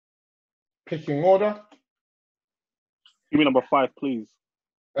picking order. Give me number 5, please.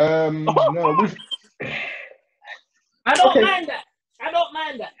 No, we've. I don't mind that. I don't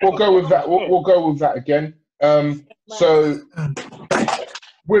mind that. We'll go with that. We'll go with that again. So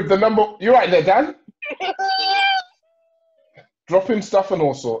with the number, you're right there, Dan. Dropping stuff and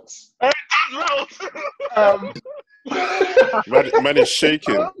all sorts. Man is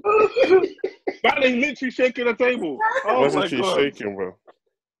shaking. Man is literally shaking the table. Oh Man's my actually God. shaking, bro.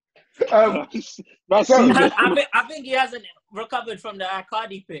 I think he hasn't recovered from the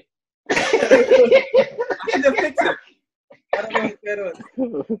Arcadi pick. I don't know what's going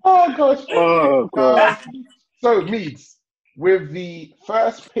on. Oh gosh. Oh God. So Meads, with the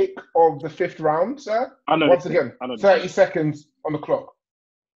first pick of the 5th round, sir. Once again, 30 seconds on the clock.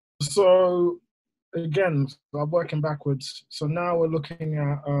 So again, I'm working backwards. So now we're looking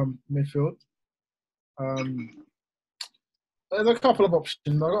at midfield. There's a couple of options.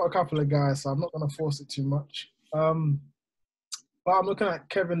 I've got a couple of guys, so I'm not going to force it too much. But I'm looking at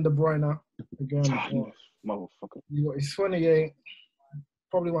Kevin De Bruyne again. Motherfucker. He's 28,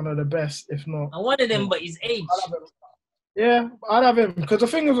 probably one of the best, if not. I wanted him, but his age. I'd have him because the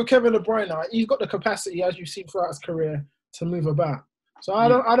thing is with Kevin De Bruyne, he's got the capacity, as you've seen throughout his career, to move about. So I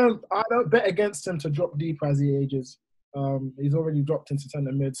don't bet against him to drop deep as he ages. He's already dropped into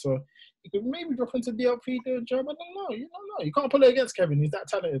centre mid, so he could maybe drop into DLP, do a job. I don't know. You don't know. You can't put it against Kevin. He's that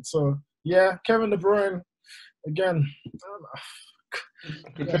talented. So yeah, Kevin De Bruyne again. I don't know.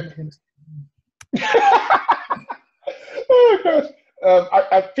 Oh gosh.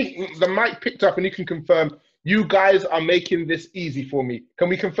 I think the mic picked up, and you can confirm. You guys are making this easy for me. Can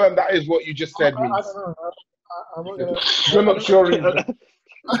we confirm that is what you just said? I don't know. I'm not gonna. You're not sure either.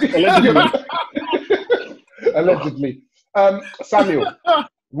 Allegedly. Samuel,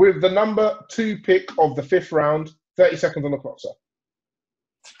 with the number 2 pick of the 5th round, 30 seconds on the clock, sir.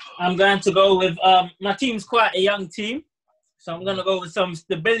 I'm going to go with my team's quite a young team, so I'm going to go with some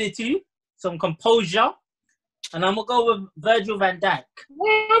stability, some composure, and I'm going to go with Virgil van Dijk.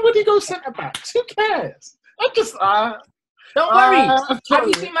 Why would he go centre backs? Who cares? Don't worry. Have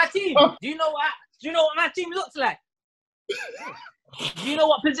you seen my team? Do you know what my team looks like? Do you know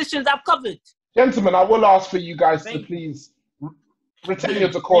what positions I've covered? Gentlemen, I will ask for you guys to please retain your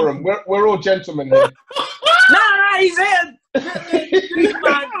decorum. We're all gentlemen here. No, he's here. Leave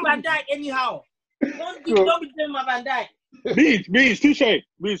my Van Dijk anyhow. Don't be doing my Van Dijk. Means, touche.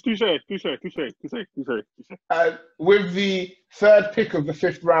 With the 3rd pick of the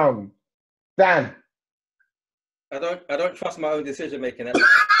 5th round, Dan. I don't trust my own decision making.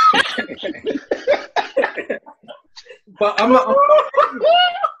 But I'm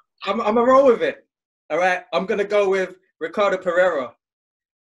gonna roll with it. All right, I'm gonna go with Ricardo Pereira.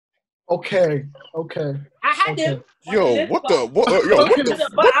 Okay. I had him. Yo, what the? What the? Yo, what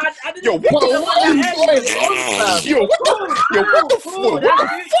the? Yo, what the fuck?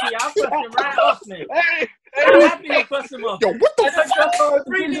 I'll cross him right off, man. I'm happy to cross him off. Yo, what the fuck?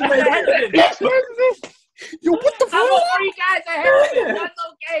 3 people ahead of him. Yo, what the fuck? I got 3 guys ahead of him. That's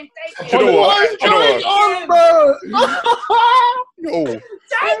okay. Take it. You know what? Yo.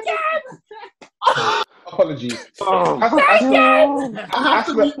 Take it. Apologies. I have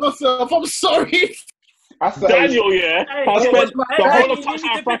to mute myself. I'm sorry. Daniel, yeah. I spent the whole of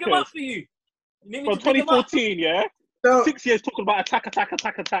Touchlinefracas for you. from 2014, yeah. 6 years talking about attack.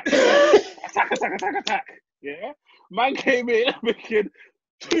 Yeah. Man came in making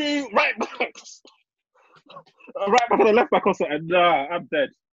 2 right backs. A right back and a left back or something. Nah, I'm dead.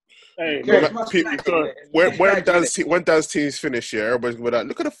 Hey, when Dan's team's finished, yeah, everybody's gonna be like,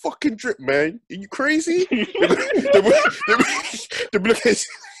 look at the fucking drip, man. Are you crazy? Yeah,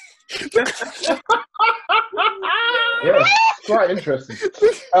 quite interesting.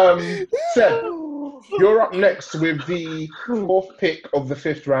 Seb, you're up next with the 4th pick of the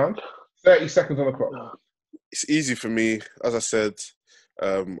 5th round. 30 seconds on the clock. It's easy for me, as I said.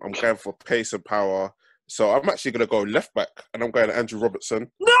 I'm going for pace and power. So I'm actually going to go left back, and I'm going to Andrew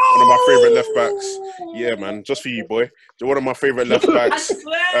Robertson. No! One of my favourite left backs. Yeah, man, just for you, boy. One of my favourite left backs.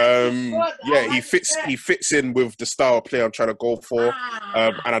 Yeah, he fits in with the style of play I'm trying to go for.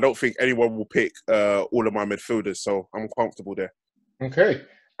 And I don't think anyone will pick all of my midfielders, so I'm comfortable there. Okay.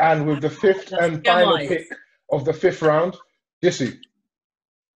 And with the 5th and final pick of the 5th round, Jisoo.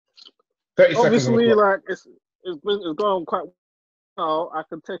 30 seconds on the clock. Like it's going quite well. I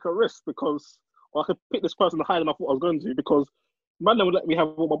can take a risk because or I could pick this person higher than I thought I was going to, because man would let me have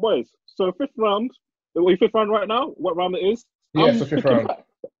all my boys. So fifth round, are you fifth round right now? What round it is? Yeah, it's the fifth round.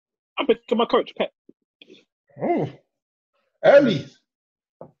 I'm picking my coach, Pep. Oh, early.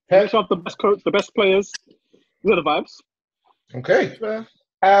 Make sure I have the best coach, the best players. These are the vibes. Okay.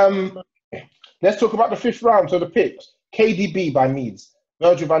 Let's talk about the fifth round. So the picks: KDB by Meads,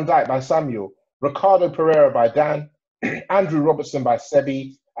 Virgil van Dijk by Samuel, Ricardo Pereira by Dan, Andrew Robertson by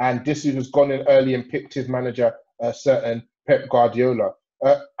Sebi, and Dissu has gone in early and picked his manager, certain Pep Guardiola.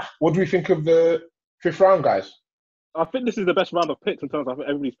 What do we think of the fifth round, guys? I think this is the best round of picks in terms of, I think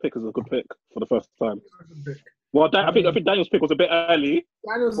everybody's pick is a good pick for the first time. Well, I think Daniel's pick was a bit early.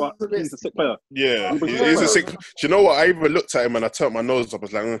 But he's a sick player. Yeah, he's a sick. Do you know what? I even looked at him and I turned my nose up. I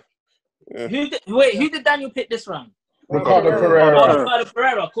was like, yeah. Who did Daniel pick this round? Ricardo Pereira. Oh, Ricardo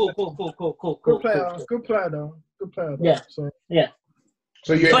Pereira. Cool. Good player though. Yeah.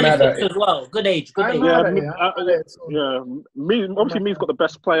 So you ain't mad at it as well. Good age. Yeah, obviously Me's got the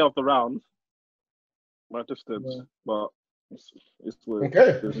best player of the round by distance, but it's weird,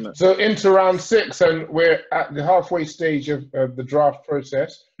 okay. Isn't it? So into round 6, and we're at the halfway stage of the draft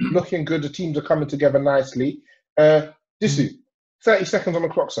process. Looking good. The teams are coming together nicely. Dissu, 30 seconds on the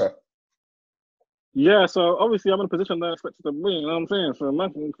clock, sir. Yeah, so obviously I'm in a position that I expected to win, you know what I'm saying? So I'm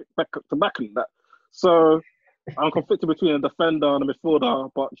backing that. So I'm conflicted between a defender and a midfielder,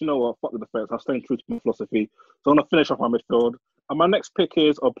 but you know what? Fuck the defense. I'm staying true to my philosophy. So I'm going to finish off my midfield. And my next pick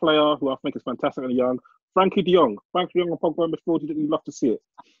is a player who I think is fantastically young, Frankie de Jong. Frankie de Jong and Pogba in midfield, you'd love to see it.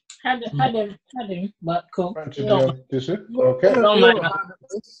 Had him, but cool. Frankie de Jong, okay.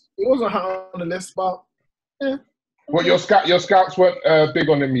 He wasn't high on the list, but yeah. What, your scouts weren't big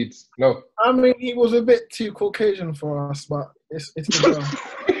on the Meads? No. I mean, he was a bit too Caucasian for us, but it's good.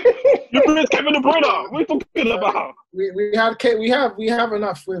 You bring Kevin De Bruyne. What are you talking about? We have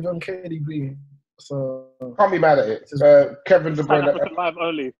enough with KDB, so can't be mad at it. Kevin De Bruyne. Live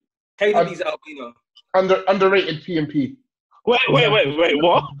only. KDB's albino. Underrated PMP. Wait,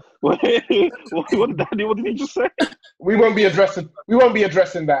 what? What did he just say? We won't be addressing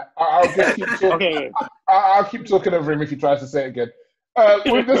that. I'll just keep talking. Okay. I'll keep talking over him if he tries to say it again.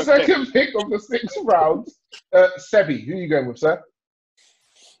 With the second pick of the 6th round, Sebi, who are you going with, sir?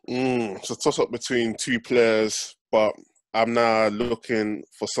 It's a toss-up between two players, but I'm now looking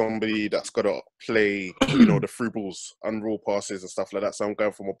for somebody that's got to play, the through balls and raw passes and stuff like that. So I'm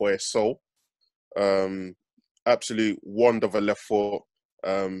going for my boy Sol. Absolute wonder of a left foot.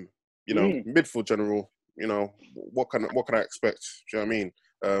 Midfield general. What can I expect? Do you know what I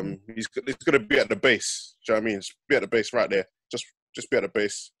mean? He's going to be at the base. Do you know what I mean? Just be at the base right there. Just be at the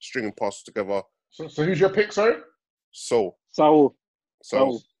base, stringing passes together. So who's your pick, sorry? Saul. Oh,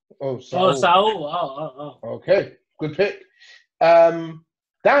 Saul. Okay, good pick. Dan,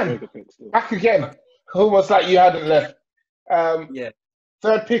 back again. Almost like you hadn't left. Yeah.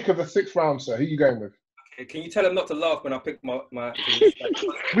 Third pick of the 6th round, sir. Who are you going with? Okay, can you tell him not to laugh when I pick my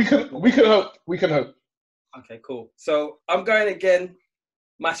We can hope. Okay, cool. So I'm going again.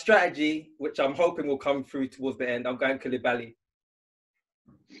 My strategy, which I'm hoping will come through towards the end, I'm going Koulibaly.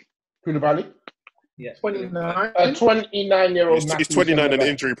 Koulibaly? Yeah. 29. A 29-year-old. He's 29 and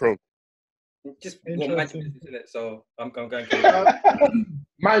injury prone. Just mind your business, isn't it? So I'm going Koulibaly.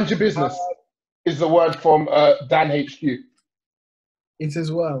 Mind your business is the word from Dan HQ. It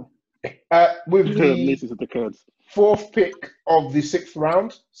as well. With the 4th pick of the 6th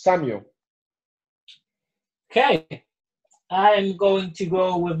round, Samuel. Okay. I'm going to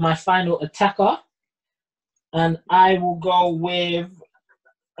go with my final attacker. And I will go with,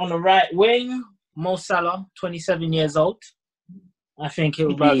 on the right wing, Mo Salah, 27 years old. I think it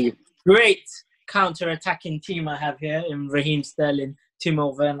will be a great counter-attacking team I have here in Raheem Sterling,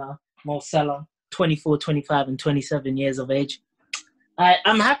 Timo Werner, Mo Salah, 24, 25 and 27 years of age.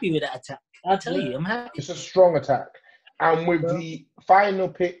 I'm happy with that attack. I'll tell you, I'm happy. It's a strong attack. And with the final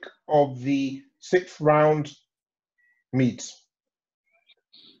pick of the 6th round, Meads.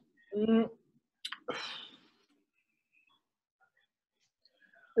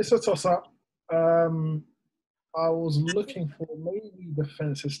 It's a toss-up. I was looking for maybe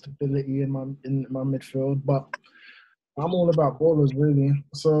defensive stability in my midfield, but I'm all about ballers, really.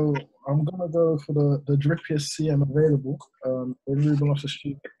 So I'm going to go for the drippiest CM available, in Ruben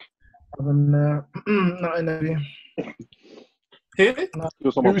Loftus-Cheek. Not in there. Who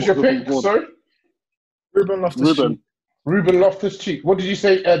was your pick, sorry? Ruben Loftus-Cheek. Ruben Loftus-Cheek. What did you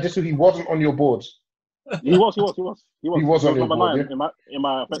say? He wasn't on your boards. He was on your board. Yeah? He was number 9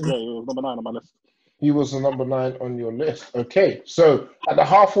 on my list. He was the number 9 on your list. Okay, so at the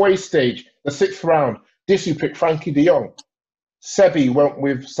halfway stage, the 6th round, Dissu picked Frankie de Jong. Sebi went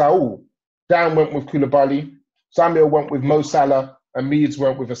with Saul. Dan went with Koulibaly. Samuel went with Mo Salah. And Meads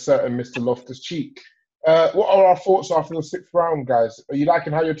went with a certain Mr. Loftus-Cheek. What are our thoughts after the 6th round, guys? Are you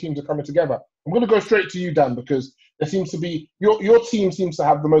liking how your teams are coming together? I'm going to go straight to you, Dan, because there seems to be your team seems to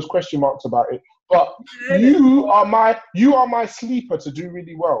have the most question marks about it. But you are my sleeper to do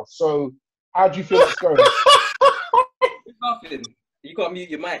really well. So how do you feel it's going? Nothing. You got to mute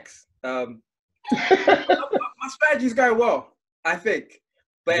your mics. My strategy's going well, I think,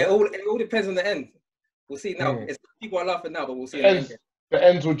 but it all depends on the end. We'll see now. People are laughing now, but we'll see. The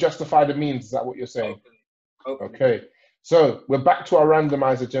ends will justify the means. Is that what you're saying? Okay. So we're back to our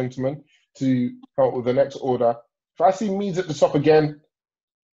randomizer, gentlemen, to come up with the next order. If I see Meads at the top again,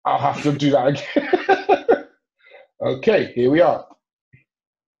 I'll have to do that again. Okay, here we are.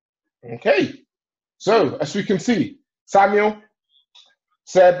 Okay. So as we can see, Samuel,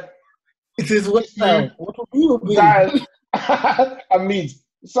 Seb, it is what now? What will be? Dan, and Meads.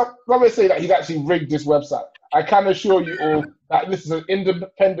 Some may say that he's actually rigged this website. I can assure you all that this is an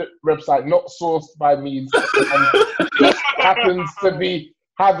independent website, not sourced by Meads, and just happens to be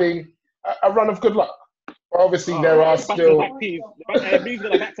having a run of good luck. Obviously, there are still... Meads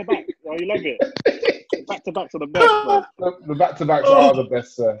got a back-to-back. Oh, you love it. Back-to-backs are the best, man. The back-to-backs are the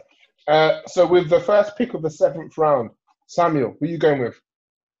best, sir. So with the first pick of the 7th round, Samuel, who are you going with?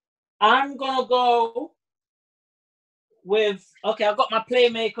 I'm going to go with, okay, I've got my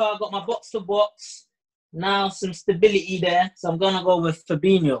playmaker, I've got my box-to-box. Now some stability there, so I'm going to go with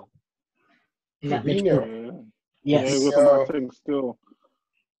Fabinho. Fabinho? Yes. Yeah, with my thing still.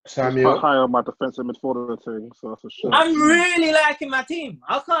 Samuel? Quite high on my defensive midfielder thing, so that's a shame. I'm really liking my team.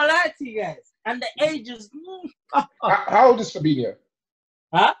 I can't lie to you guys. And the ages. How old is Fabinho?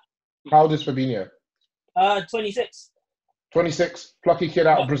 Huh? How old is Fabinho? 26. 26, plucky kid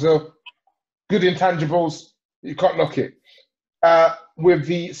out of Brazil. Good intangibles. You can't knock it. With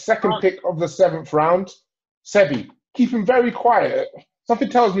the second pick of the 7th round, Sebi, keep him very quiet. Something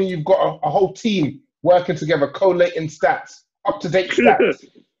tells me you've got a whole team working together, collating stats, up-to-date stats.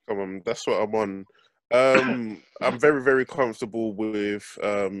 Come on, that's what I'm on. I'm very, very comfortable with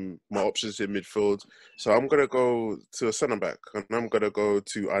my options in midfield. So I'm going to go to a centre-back. And I'm going to go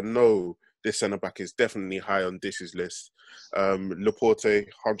to, I know this centre-back is definitely high on Dish's list. Laporte,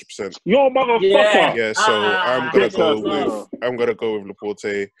 100%. Yo, motherfucker! Yeah, so I'm going to go with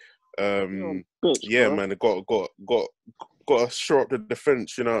Laporte. Yeah, man, got to shore up the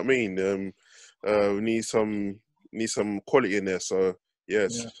defence, you know what I mean? We need some quality in there, so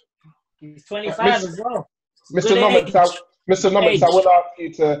yes. He's 25 as well. Mr. Nomics, I will ask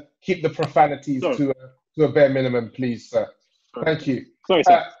you to keep the profanities to a bare minimum, please, sir. Thank you. Sorry,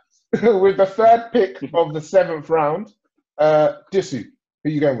 sir. With the 3rd pick of the 7th round, Disu, who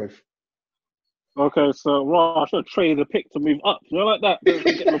are you going with? Okay, so I should have traded the pick to move up. You know, like that. To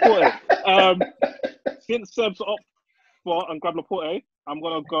get Laporte. Since Seb's up for and grab Laporte, I'm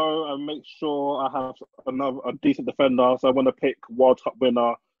gonna go and make sure I have a decent defender. So I'm gonna pick World Cup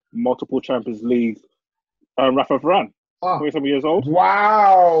winner, multiple Champions League, Rafa Varane. 27 years old.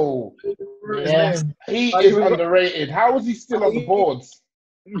 Wow. Yeah. He is underrated. How is he still on the boards?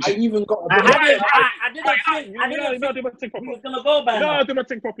 I even got. I didn't think he was gonna go by now. No, do my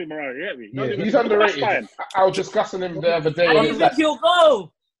thing properly, Mariah. Yeah, he's underrated. I was discussing him the other day. I didn't think he'll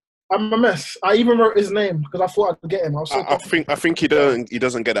go. I'm a mess. I even wrote his name because I thought I'd get him. I think he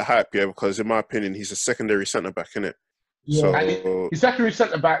doesn't get the hype, yeah, because in my opinion he's a secondary centre back, innit? Yeah. So and he's secondary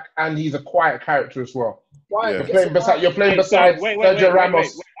centre back and he's a quiet character as well. Why? Yeah. You're playing beside Sergio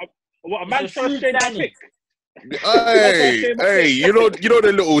Ramos. What a man trying to change that pick. Hey, you know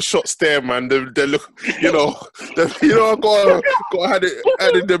the little shots there, man. The look, I got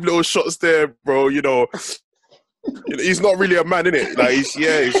added them little shots there, bro. You know, he's not really a man, innit? Like he's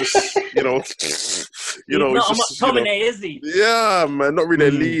just, he's not much dominate, is he? Yeah, man, not really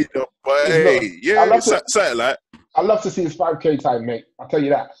a leader, but hey, satellite. I love to see his 5K time, mate. I'll tell you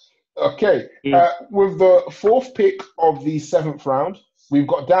that. Okay, with the 4th pick of the 7th round, we've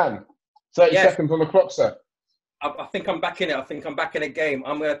got Dan. 30 seconds on the clock, sir. I think I'm back in it. I think I'm back in the game.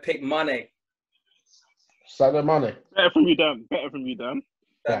 I'm going to pick Mane. Sadio Mane. Better from you, Dan.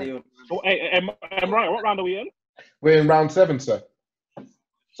 Oh, hey, Mariah, what round are we in? We're in round 7, sir.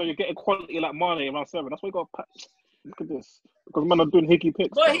 So you're getting quality like Mane in round 7. That's why you got to look at this. Because man are doing hickey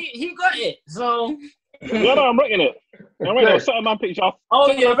picks. But he got it, so... Yeah, no, I'm rating it. I'm rating it. Certain man picks João.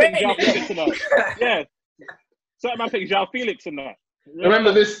 Oh, you're rating it? Yeah. Certain man picks João Felix in that. Yeah.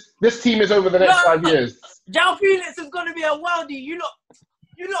 Remember, this team is over the next 5 years. João Felix is going to be a worldie. You lot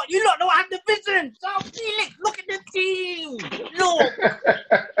don't have the vision. João Felix, look at the team. Look.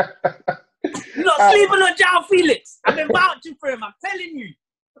 You're not sleeping on João Felix. I've been vouching for him. I'm telling you.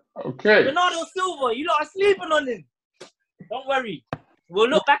 Okay. Bernardo Silva, you lot are sleeping on him. Don't worry. We'll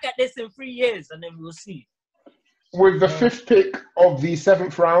look back at this in 3 years and then we'll see. With the 5th pick of the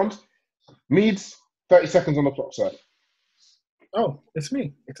 7th round, Meads, 30 seconds on the clock, sir. Oh, it's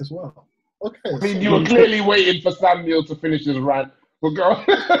me. It as well. Okay. I mean, you were clearly waiting for Samuel to finish his rant. But go.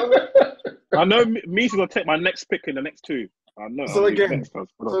 I know Meads is going to take my next pick in the next 2. I know. So again, so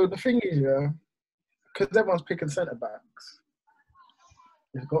the thing is, yeah, because everyone's picking centre backs,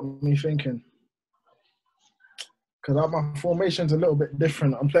 it's got me thinking. Because my formation's a little bit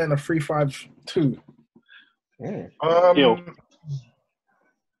different. I'm playing a 3-5-2. You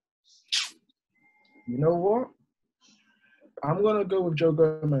know what? I'm gonna go with Joe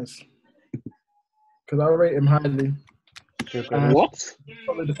Gomez because I rate him highly. What?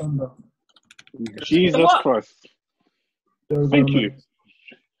 Solid defender. Jesus Christ! Thank you.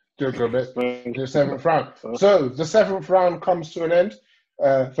 Joe Gomez. The 7th round. So the 7th round comes to an end.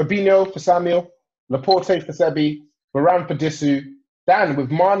 Fabinho for Samuel, Laporte for Sebi, Varane for Disu, Dan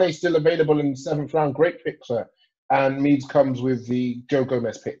with Mane still available in the 7th round. Great pick, sir. And Meads comes with the Joe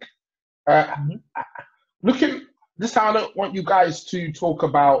Gomez pick. Looking this time, I don't want you guys to talk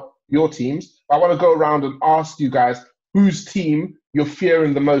about your teams. I want to go around and ask you guys whose team you're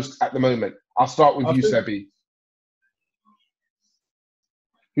fearing the most at the moment. I'll start with you, Sebi.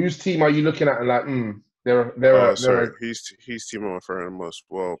 Whose team are you looking at and like, his team I'm fearing the most.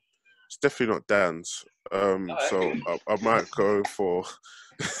 Well, it's definitely not Dan's. So I might go for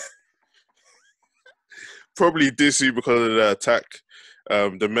probably Disu because of the attack.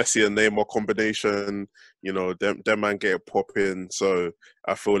 The Messi and Neymar combination, you know, them man get it popping. So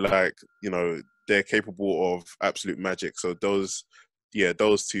I feel like, you know, they're capable of absolute magic. So those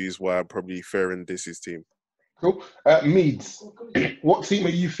two is why I'm probably fearing Disu's team. Cool. Meads, what team are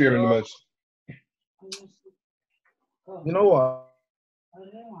you fearing the most? You know what?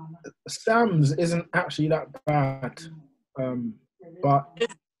 Sam's isn't actually that bad, but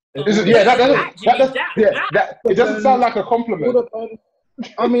it doesn't sound like a compliment.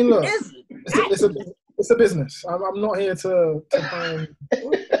 I mean, look, it's a business. I'm not here to find.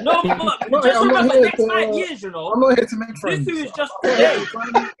 No, but just remember, next 5 years, you know. I'm not here to make friends. This is just today.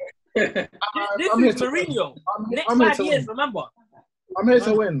 This is Mourinho. Next 5 years, remember. I'm here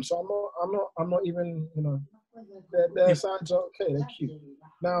to win, so I'm not even, you know. Their sides are okay. They're cute.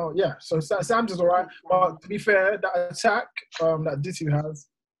 Now, yeah. So Sam's is alright, but to be fair, that attack that Disu has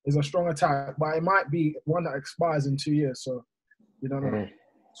is a strong attack, but it might be one that expires in 2 years. So you don't know.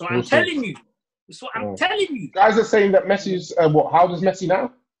 So I'm telling you. That's what I'm telling you. Guys are saying that Messi's what? How old is Messi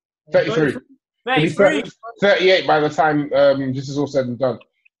now? 33. 38 by the time this is all said and done.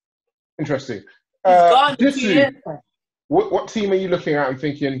 Interesting. Disu, what team are you looking at and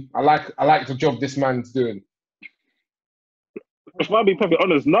thinking? I like the job this man's doing. If I be perfectly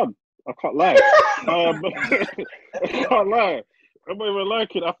honest, none. I can't lie. I can't lie. I'm not even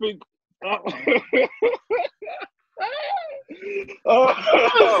like it. I think.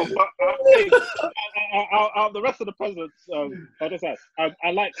 The rest of the presents,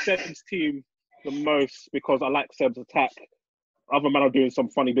 I like Seb's team the most because I like Seb's attack. Other men are doing some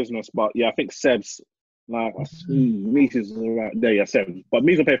funny business, but yeah, I think Seb's like Meat is right there. Yeah, Seb, but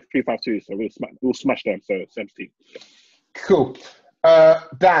Meat's gonna play 3-5-2, so we'll smash them. So Seb's team. Cool.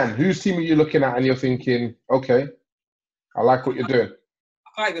 Dan, whose team are you looking at and you're thinking, okay, I like what you're doing?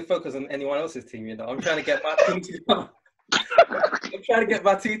 I can't even focus on anyone else's team, you know. I'm trying to get my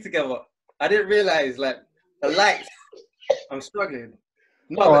team together. I didn't realize, like, the lights. I'm struggling.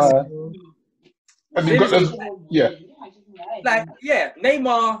 Have you got those? Yeah. Like, yeah,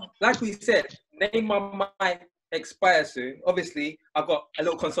 Neymar, like we said, Neymar might expire soon. Obviously, I got a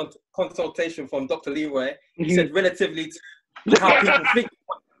little consultation from Dr. Leroy. He said relatively to how people think,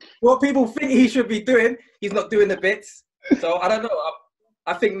 what people think he should be doing, he's not doing the bits. So I don't know.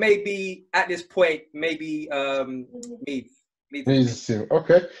 I think maybe at this point, maybe Meads.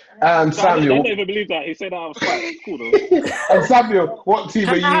 Okay. And Samuel. I don't even believe that. He said that I was quite cool though. And Samuel, what team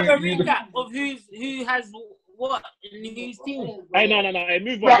are you? Can I have a recap of who has what in his team? Hey, no. Hey,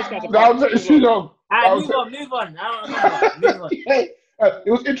 move on. Move on. I don't remember. Move on.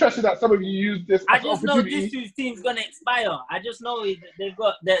 It was interesting that some of you used this. I just know this team's gonna expire. I just know they've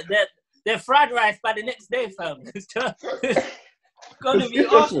got their fried rice by the next day, fam. It's gonna be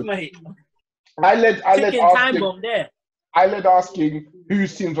awesome, mate. I led time bomb there. I led asking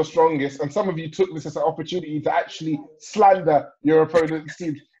whose teams were strongest, and some of you took this as an opportunity to actually slander your opponent's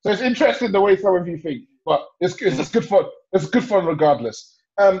team. So it's interesting the way some of you think, but it's good fun. It's good fun regardless.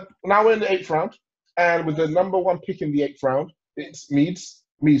 Now we're in the 8th round, and with the number 1 pick in the 8th round, it's Meads.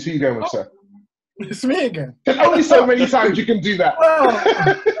 Meads, who are you going with, sir? It's me again. There's only so many times you can do that.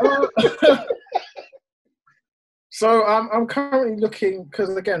 So I'm currently looking,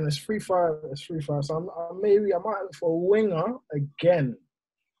 because again it's 3-5. So I might look for a winger again.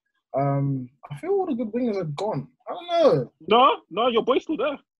 I feel all the good wingers are gone. I don't know. No, your boy's still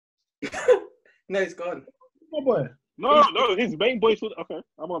there. No, he's gone. My boy. No, his main boy's still there. Okay,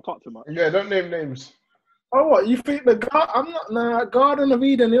 I'm gonna talk to him. Yeah, don't name names. Oh, what? You think the Garden of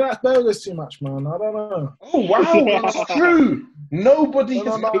Eden, he likes burgers too much, man. I don't know. Oh, wow, that's true. Nobody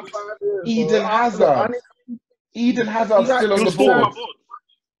has picked Eden Hazard. Eden Hazard's still on the board.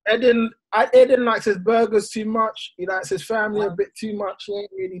 Eden likes his burgers too much. He likes his family a bit too much. He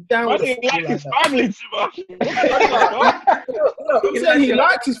ain't really down with it. Like his family too much. He said he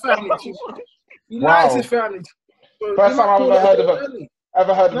likes his family too much. He likes his family too much. First time I've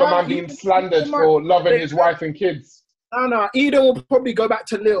ever heard of a man being slandered for loving his wife and kids. No. Eden will probably go back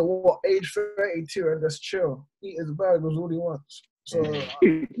to Lille, age 32, and just chill. Eat his burgers all he wants. So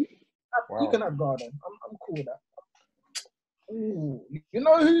you can have Garden. I'm cool with that. Ooh, you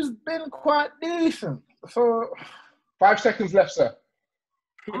know who's been quite decent? So 5 seconds left, sir.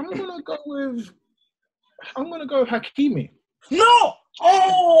 I'm gonna go Hakimi. No!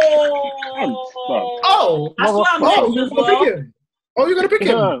 Oh! That's what I'm you're gonna pick him? Oh, you're gonna pick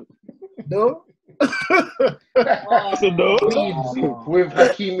him? No. No. With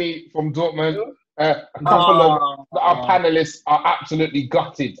Hakimi from Dortmund, a couple of our panelists are absolutely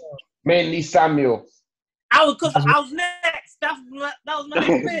gutted. Mainly Samuel. I was next. That was my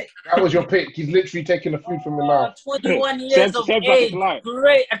pick. That was your pick. He's literally taking the food from your mouth. 21 years of age.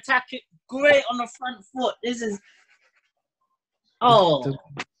 Great attacking. Great on the front foot. This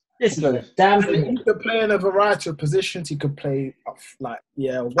is a damn thing. He could play in a variety of positions. He could play wide.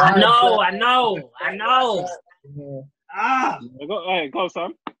 I know. Go,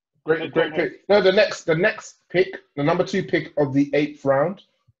 Sam. Great pick. No, the next pick, the number 2 pick of the 8th round.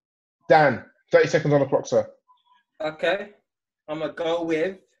 Dan, 30 seconds on the clock, sir. Okay. I'm going to go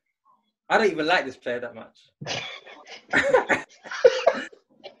with... I don't even like this player that much.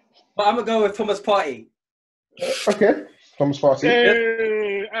 But I'm going to go with Thomas Partey. Okay. Thomas Partey.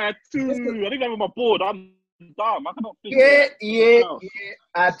 Hey, I didn't even have my board. I'm dumb. I cannot think.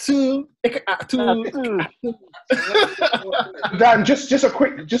 Yeah. Two. Dan, just a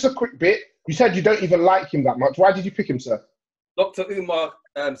quick bit. You said you don't even like him that much. Why did you pick him, sir? Dr. Umar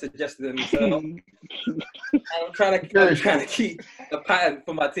suggested him, so I'm trying to keep a pattern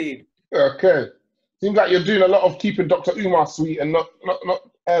for my team. Okay. Seems like you're doing a lot of keeping Dr. Umar sweet and not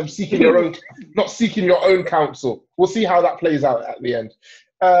seeking your own counsel. We'll see how that plays out at the end.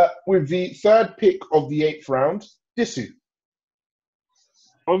 With the 3rd pick of the 8th round, Disu.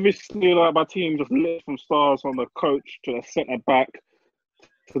 Obviously, my team just lit from stars from the coach to the centre back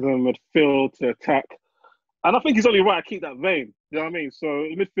to the midfield to attack. And I think he's only right to keep that vein. You know what I mean? So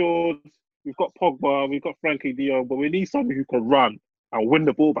in midfield, we've got Pogba, we've got Frankie de Jong, but we need somebody who can run and win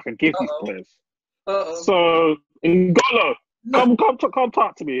the ball back and give these players. So N'Golo, come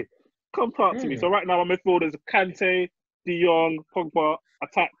talk to me. Come talk to me. So right now my midfield is Kante, de Jong, Pogba,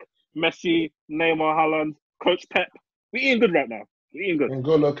 attack, Messi, Neymar, Haaland, Coach Pep. We're eating good right now. We're eating good.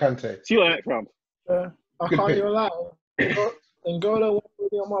 N'Golo Kante. See you next round. I can't even lie. N'Golo wasn't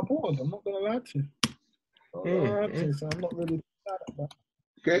really on my board. I'm not going to lie to you. So I'm not really sad at that.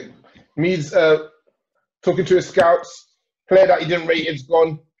 Okay. Me's talking to his scouts. Player that he didn't rate is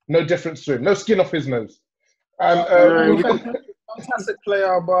gone. No difference to him. No skin off his nose. Fantastic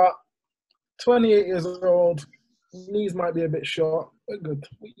player, but 28 years old. Knees might be a bit short. We're good.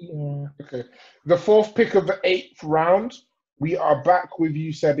 Yeah. Okay. The 4th pick of the 8th round. We are back with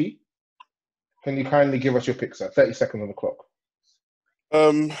you, Sebi. Can you kindly give us your pick, sir? 30 seconds on the clock.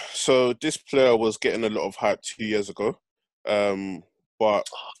 So this player was getting a lot of hype 2 years ago, but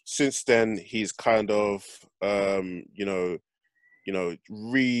since then he's kind of reinvented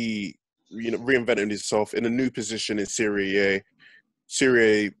himself in a new position in Serie A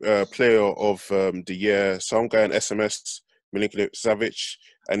player of the year. So I'm going SMS Milinkovic Savic,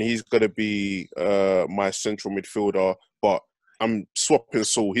 and he's going to be my central midfielder. But I'm swapping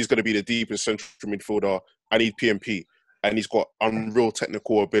Saul. He's going to be the deepest central midfielder. I need PMP. And he's got unreal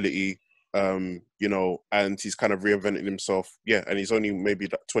technical ability, and he's kind of reinvented himself. Yeah, and he's only maybe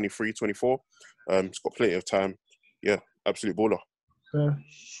like 23, 24. He's got plenty of time. Yeah, absolute baller.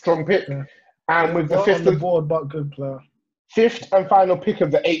 Strong pick. Yeah. And with the not 5th on the board, but good player. 5th and final pick of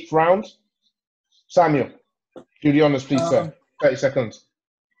the 8th round, Samuel. Do the honours, please, sir. 30 seconds.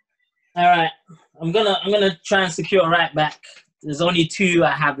 All right, I'm gonna try and secure a right back. There's only 2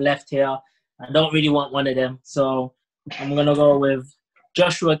 I have left here. I don't really want one of them, so I'm going to go with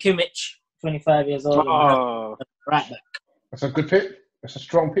Joshua Kimmich 25 years old. Oh, Right back. That's a good pick. That's a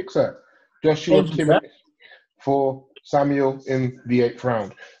strong pick, sir. Joshua Thank you, Kimmich for Samuel in the 8th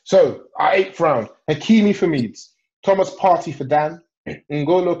round. So, our 8th round, Hakimi for Meads, Thomas Partey for Dan,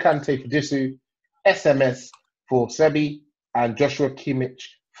 N'Golo Kante for Disu, SMS for Sebi, and Joshua Kimmich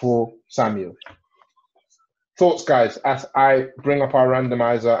for Samuel. Thoughts, guys, as I bring up our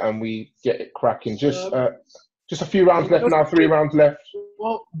randomizer and we get it cracking. Just a few rounds left now, 3 rounds left.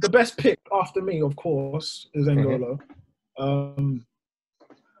 Well, the best pick after me, of course, is N'Golo.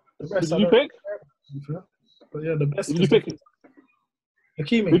 The rest did you pick? But yeah, the best. Did you pick?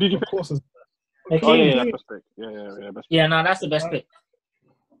 Hakimi. Who did you of pick? course. Hakimi. Oh yeah, best pick. Yeah, best pick. Yeah, no, that's the best pick.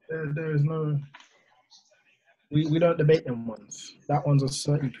 There is no. We don't debate them ones. That one's a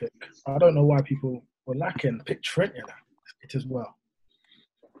certain pick. I don't know why people were lacking. Pick Trent in that. It is well.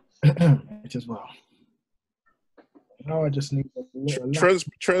 It is well. Now I just need a little. Trent's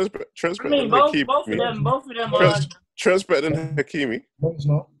better than both Hakimi. of them are. Trent's better than Hakimi. No, it's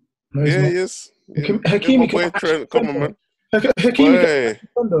not. No, Yeah, not. he is. Hakimi boy, Trent, come on, man. Hakimi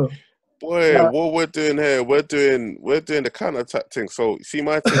Boy, what we're doing here, we're doing the counter attack thing. So see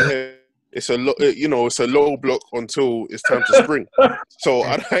my thing here. It's a it's a low block until it's time to spring. So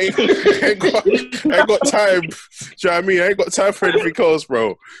I ain't got time. Do you know what I mean? I ain't got time for anything else,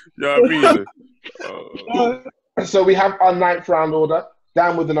 bro. You know what I mean? So we have our 9th round order.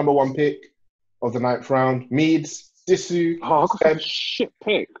 Dan with the number 1 pick of the 9th round. Meads, Disu, Oh, I got a shit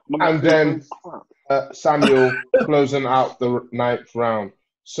pick. and then Samuel closing out the 9th round.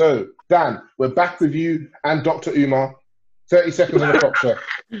 So, Dan, we're back with you and Dr. Umar. 30 seconds on the clock, sir.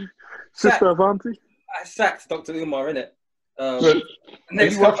 Sister Avanti. I sacked Dr. Umar, innit? Good.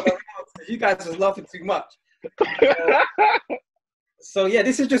 Next couple of rounds, you guys was laughing too much. So yeah,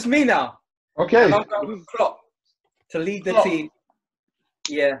 this is just me now. Okay. And I'm going with Klopp to lead the team.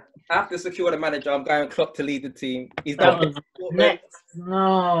 Yeah, after secure the manager, I'm going Klopp to lead the team. He's done Next.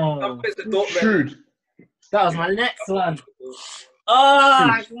 No. Shrewd. That was my next one. Oh,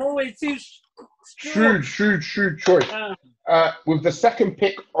 I'm always too Shrewd choice. With the 2nd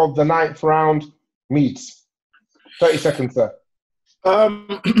pick of the 9th round, Meads. 30 seconds, sir.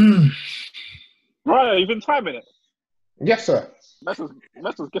 Right, you've been timing it. Yes, sir. Let's just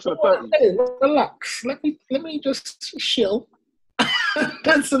get to the 30. Hey, relax. Let me just chill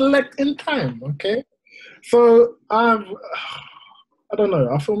and select in time, okay? So I don't know.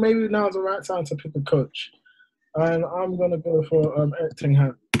 I feel maybe now's the right time to pick a coach, and I'm gonna go for Erik ten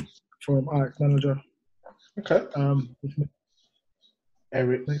Hag from Ajax manager. Okay.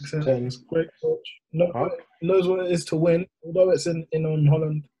 Erik Makes sense. ten. Great coach. Knows what it is to win. Although it's in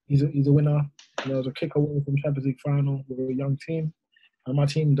Holland, he's a winner. He was a kick away from Champions League final with a young team. And my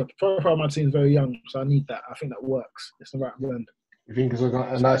team, the profile of my team is very young, so I need that. I think that works. It's the right blend. You think it's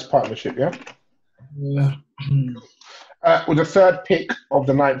a nice partnership, yeah? Yeah. With the 3rd pick of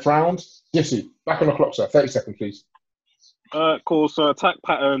the 9th round, Jesse, back on the clock, sir. 30 seconds, please. Cool. So attack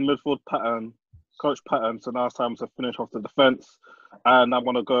pattern, midfield pattern, coach pattern. So now it's time to finish off the defense. And I'm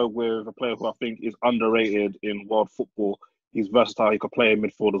going to go with a player who I think is underrated in world football. He's versatile. He could play in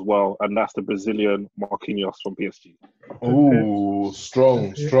midfield as well. And that's the Brazilian Marquinhos from PSG. Ooh,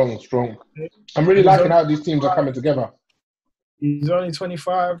 strong. I'm really liking how these teams are coming together. He's only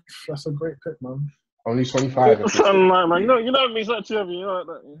 25. That's a great pick, man. Only 25. Something like, man. You know me, such a you know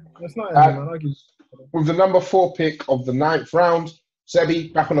that. That's not man. I'll give With the number 4 pick of the 9th round,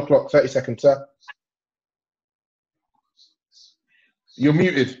 Sebi, back on the clock. 30 seconds, sir. You're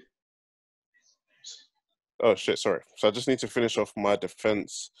muted. Oh shit, sorry. So I just need to finish off my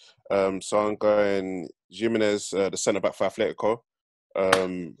defense. So I'm going Jimenez, the centre back for Atletico.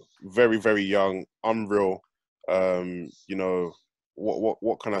 Very, very young, unreal.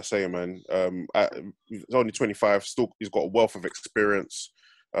 What can I say, man? He's only 25. Still, he's got a wealth of experience.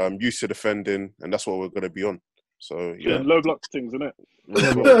 Used to defending, and that's what we're going to be on. So yeah, low block things, isn't it?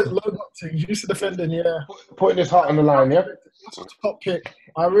 low block things. Used to defending, yeah. Putting his heart on the line, yeah. Top pick.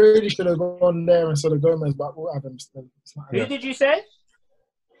 I really should have gone there instead of Gomez, but we'll have him. Who did you say?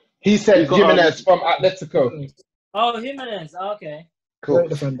 He said Jimenez from Atletico. Oh, Jimenez. Okay. Cool. Great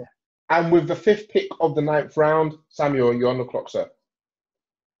defender. And with the 5th pick of the 9th round, Samuel, you're on the clock, sir.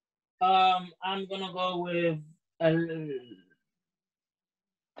 I'm gonna go with a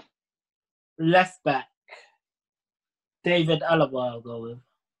left back. David Alaba, I'll go with.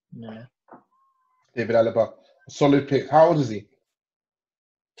 No. David Alaba. Solid pick. How old is he?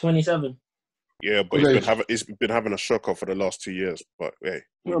 27. Yeah, but he's been having a shocker for the last 2 years. But hey,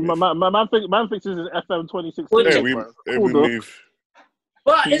 man thinks this is FM 2016. Hey, we move.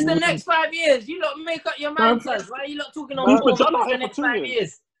 But it's the next 5 years. You lot make up your mind, sons. Why are you lot talking on for the next 5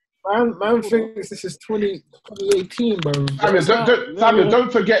 years? Man thinks this is 2018, bro. Samuel,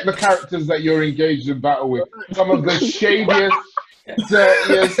 don't forget the characters that you're engaged in battle with. Some of the shadiest,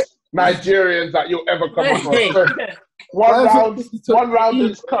 dirtiest Nigerians that you'll ever come across. So one round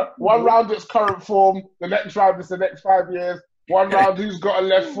it's current form. The next round is the next 5 years. One round who's got a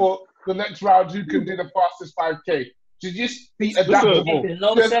left foot. The next round who can do the fastest 5K. To just be adaptable.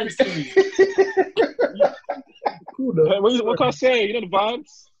 No sense to me. What can I say? You know the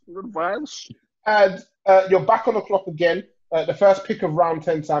vibes. And you're back on the clock again. The first pick of round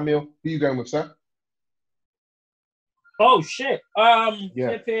 10, Samuel. Who are you going with, sir? Oh shit.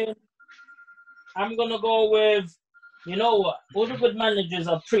 Flipping. I'm gonna go with. You know what? All the good managers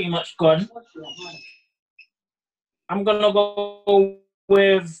are pretty much gone. I'm gonna go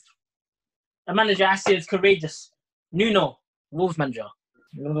with a manager I see is courageous. Nuno, Wolves manager.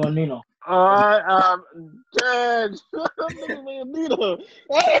 I'm gonna go with Nuno. I am dead. Nuno.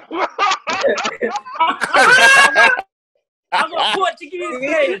 I've got Portuguese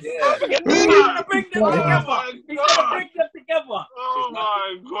players. He's gonna bring them together. Oh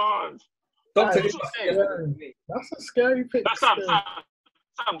my god. That's a scary pick. Sam,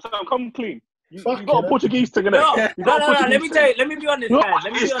 come clean. You got a Portuguese thing in it. No. Let me tell you. Let me be honest, guys.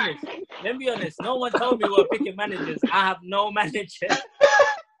 Let me be honest. No one told me we're picking managers. I have no manager.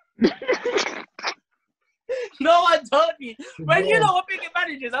 No one told me. When you know we're picking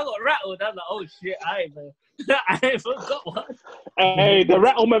managers, I got rattled. I was like, oh shit, I ain't forgot one. Hey, the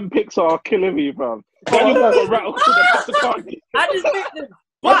Rattleman picks are killing me, bro. I just picked them.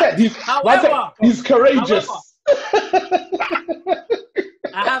 But, he's courageous.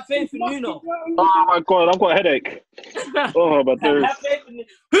 I have faith in Nuno. Oh my god, I've got a headache. Oh my god.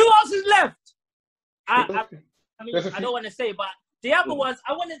 Who else is left? I don't want to say, but the other ones,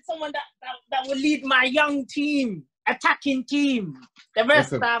 I wanted someone that would lead my young team, attacking team. The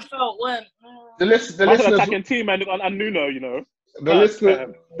rest I felt weren't. The listeners, attacking team and Nuno, you know. The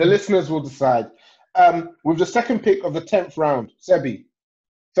listeners will decide. With the second pick of the 10th round, Sebi,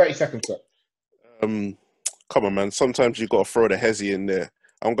 30 seconds, sir. Come on, man. Sometimes you got to throw the hezzy in there.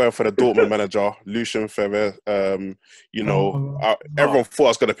 I'm going for the Dortmund manager, Lucien Favre. Everyone thought I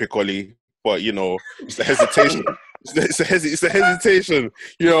was going to pick Oli, but it's the hesitation. It's the hesitation.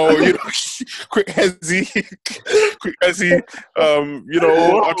 Quick hezzy. I'm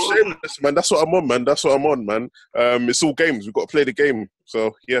shameless, man. That's what I'm on, man. It's all games. We've got to play the game.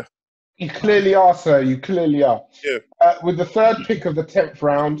 So yeah. You clearly are, sir. You clearly are. Yeah. With the third pick of the 10th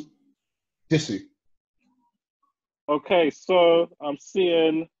round, Disu. Okay, so I'm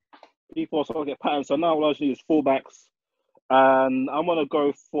seeing people starting to get patterns. So now what I usually use fullbacks. And I'm going to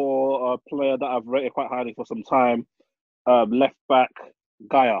go for a player that I've rated quite highly for some time. Left back,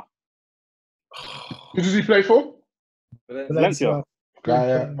 Gaia. Who does he play for? Valencia.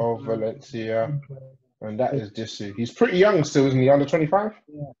 Gaia of Valencia. And that is Disu. He's pretty young still, isn't he? Under 25?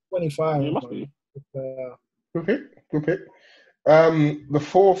 Yeah, 25. He must be. Good pick. The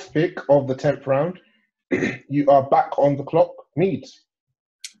fourth pick of the 10th round. You are back on the clock. Needs.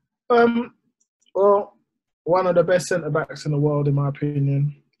 Well, one of the best centre backs in the world, in my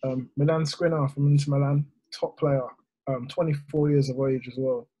opinion. Milan Skriniar from Inter Milan, top player. 24 years of age as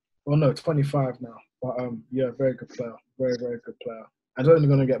well. Well, no, 25 now. But very good player. Very, very good player. And only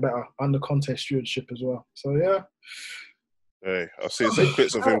going to get better under contest stewardship as well. So yeah. Hey, I've seen some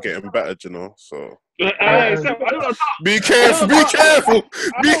clips of him getting battered, so. Hey, be careful! Hey,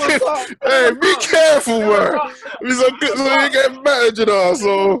 be careful, man. There's some clips of him getting battered,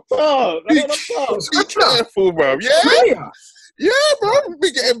 so. Be careful, bro. Yeah, bro.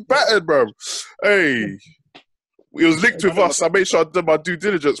 Be getting battered, bro. Hey, he was linked with us. I made sure I did my due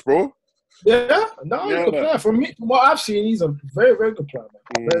diligence, bro. Yeah, no, he's a good player. From what I've seen, he's a very, very good player,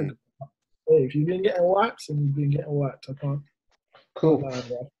 man. Very good. Hey, if you've been getting whacked, then you've been getting whacked. I can't. Cool.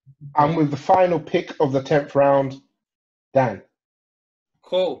 And with the final pick of the 10th round, Dan.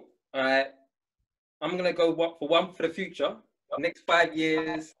 Cool. All right. I'm going to go for one for the future. Next 5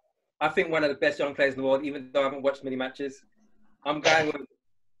 years, I think one of the best young players in the world, even though I haven't watched many matches. I'm going with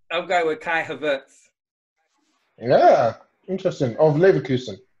Kai Havertz. Yeah, interesting. Of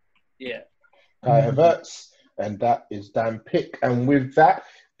Leverkusen. Yeah. Kai Havertz. And that is Dan pick. And with that,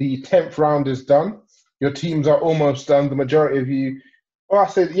 the 10th round is done. Your teams are almost done. The majority of you,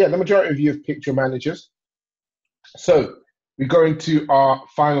 the majority of you have picked your managers. So we go into our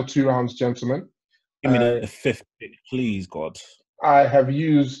final 2 rounds, gentlemen. Give me the 5th pick, please, God. I have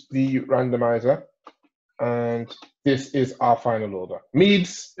used the randomizer, and this is our final order.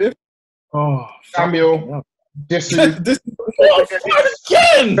 Meads, Samuel, Disu,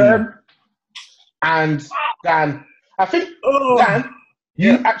 again, and Dan. I think Dan.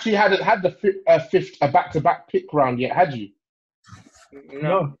 You actually hadn't had a back-to-back pick round yet, had you?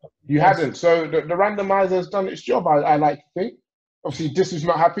 No. You hadn't. So the randomizer has done its job, I like to think. Obviously, this is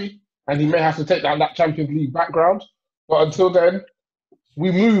not happy, and he may have to take down that Champions League background. But until then,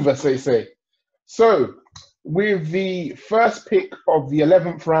 we move, as they say. So, with the first pick of the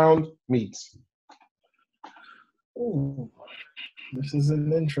 11th round, Meads. Ooh, this is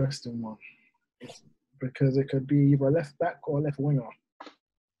an interesting one because it could be either left back or left winger.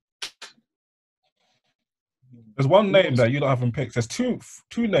 There's one name that you don't have in picks. There's two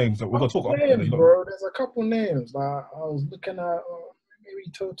names that we're gonna talk about. Names, bro. There's a couple names. Like I was looking at maybe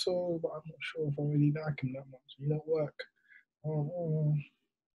Toto, but I'm not sure if I really like him that much. He don't work.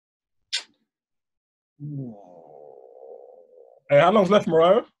 Hey, how long's left,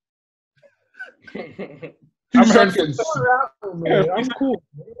 Mariah? 2 seconds. I'm cool.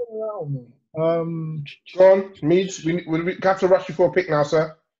 Go on, Meads. We have to rush you for a pick now,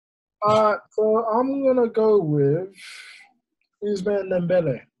 sir. So I'm gonna go with Ousmane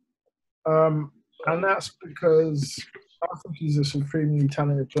Dembele, and that's because I think he's a supremely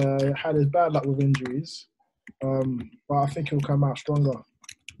talented player. Had his bad luck with injuries, but I think he'll come out stronger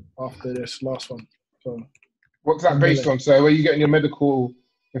after this last one. So, what's that based on, sir? Where are you getting your medical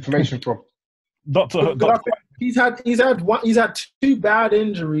information from? Doctor. He's had 2 bad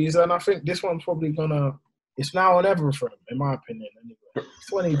injuries, and I think this one's probably gonna. It's now or never for him, in my opinion. Anyway.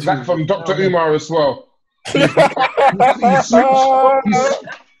 22. That from Dr. Umar as well.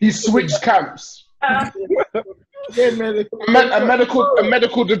 He switched camps. A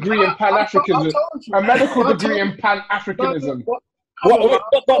medical degree in Pan-Africanism. A medical degree in Pan-Africanism. What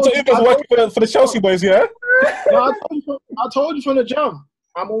Dr. Uber's working for the Chelsea boys, yeah? I told you from the jump.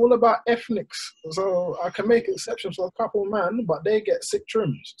 I'm all about ethnics, so I can make exceptions for a couple man, but they get sick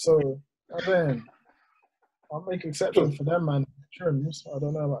trims. So then I'll make exceptions for them, man. Trims. I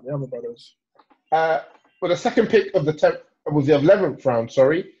don't know about the other brothers. For the second pick of the 11th round,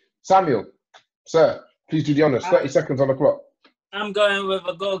 sorry, Samuel, sir, please do the honors. 30 seconds on the clock. I'm going with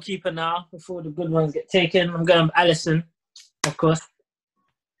a goalkeeper now before the good ones get taken. I'm going with Alisson, of course.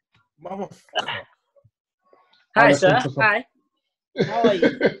 Hi, sir. Hi. How are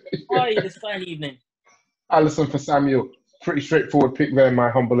you? How are you this fine evening? Alisson for Samuel. Pretty straightforward pick there, in my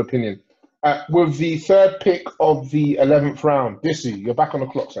humble opinion. With the third pick of the 11th round, Dissy, you're back on the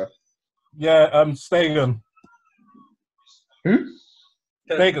clock, sir. Yeah, Stegen. Who?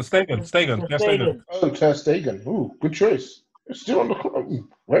 Stegen. Yeah, Stegen. Oh, Ter Stegen. Ooh, good choice. Still on the clock. Ooh,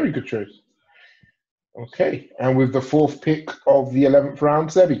 very good choice. Okay, and with the fourth pick of the 11th round,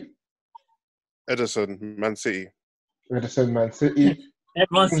 Sebi. Ederson, Man City. Ederson, Man City.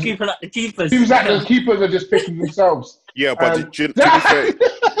 Everyone's keeping up the keepers. Seems like the keepers are just picking themselves. Yeah, but to be fair,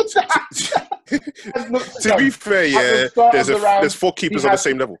 to be fair, yeah, there's 4 keepers on the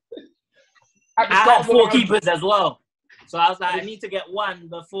same level. I had 4 keepers as well, so I was like, I need to get one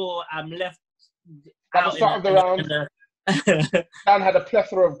before I'm left. At the start of the round, Dan had a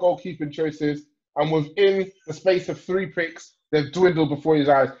plethora of goalkeeping choices, and within the space of 3 picks, they've dwindled before his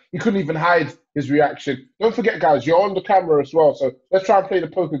eyes. He couldn't even hide his reaction. Don't forget, guys, you're on the camera as well, so let's try and play the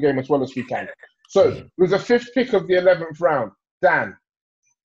poker game as well as we can. So, with the 5th pick of the 11th round, Dan.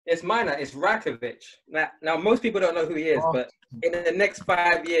 It's minor. It's Rakovic. Now, most people don't know who he is, but in the next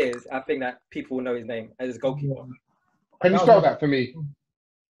 5 years, I think that people will know his name as his goalkeeper. Can you spell that for me?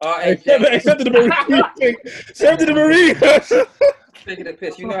 Except to the Marie. Except to the Marie. Taking a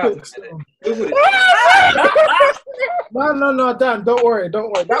piss. You know how to spell it. No, Dan, don't worry.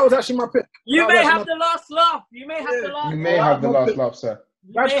 That was actually my pick. You may have the last laugh. You may have the last laugh, sir.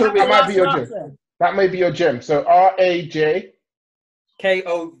 That might be your gem. That may be your gem. So RAJ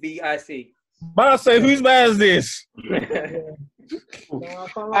KOVIC. Man, say whose man is this? And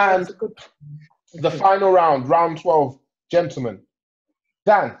the final round, round 12, gentlemen.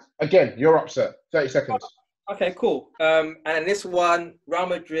 Dan, again, you're up, sir. 30 seconds. Okay, cool. And in this one, Real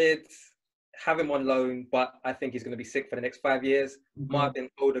Madrid have him on loan, but I think he's going to be sick for the next 5 years. Martin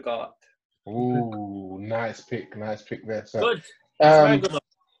Odegaard. Ooh, nice pick there, sir. Good. Very good.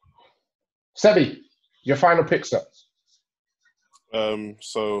 Sebi, your final pick, sir.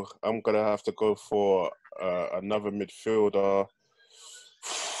 So I'm gonna have to go for another midfielder.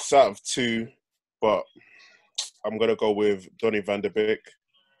 It's out of 2, but I'm gonna go with Donny van der Beek.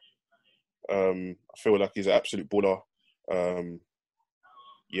 I feel like he's an absolute baller.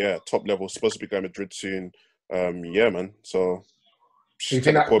 Yeah, top level. Supposed to be going to Madrid soon. Yeah, man. So you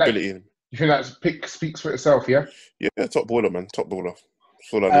think that pick speaks for itself? Yeah. Yeah, top baller, man. Top baller.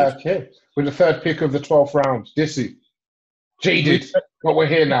 That's all I need. Okay. With the 3rd pick of the 12th round, Dissy. Jaded, but we're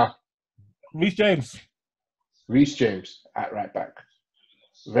here now. Reece James at right back.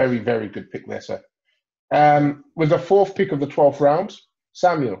 Very, very good pick there, sir. With the 4th pick of the 12th round,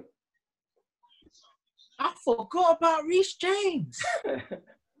 Samuel. I forgot about Reece James.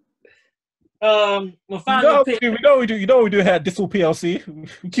 You know we do here at Dissel PLC.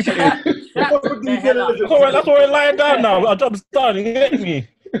 We keep it in. That's why we're lying down now. Our job's done. You get me?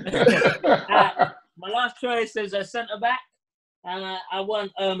 My last choice is a centre back, and I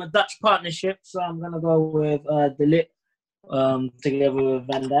want a Dutch partnership, so I'm gonna go with Ligt together with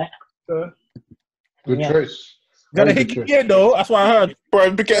Van Dijk. Good choice. Got a hickey year though. That's what I heard. Bro,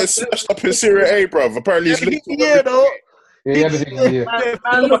 I've been getting smashed up in Serie A, bro. Apparently, it's hickey year though. Yeah, he had a hickey year.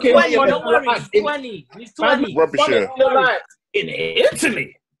 Man, look, 20, don't worry. He's 20. He's 20. Rubbish here. In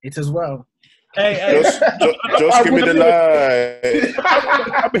Italy, it as well. Hey, just give me the lie.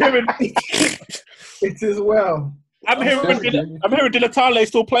 I'm hearing it as well. I'm hearing Dilatale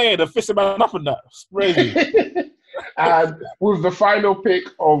still playing and fisting man up and that. It's crazy. And with the final pick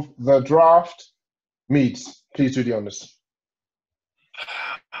of the draft, Meads, please do the honors.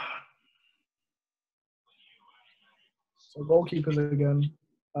 So goalkeepers again.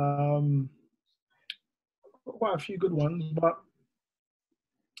 Quite a few good ones, but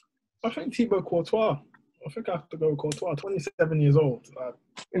I think Thibaut Courtois. I think I have to go Courtois. 27 years old.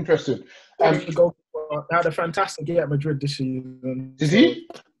 Interesting. Had a fantastic year at Madrid this season. Did he?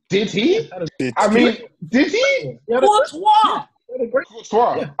 Did he? I mean, did he? Courtois.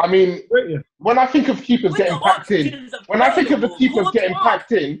 Courtois. Yeah. I mean, when I think of keepers getting packed in, when I think of the keepers getting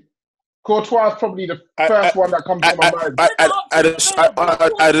packed in, Courtois is probably the first one that comes to my mind. At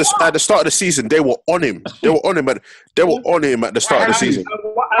the start of the season, they were on him. They were on him at the start of the season.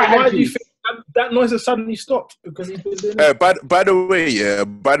 Why do you think that noise has suddenly stopped? Because he's been doing it. By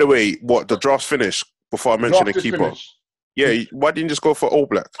the way, what the draft's finished before I mentioned the keeper. Finished. Yeah, why didn't you just go for All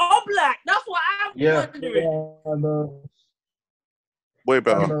Black? All Black. That's what I'm wondering. Way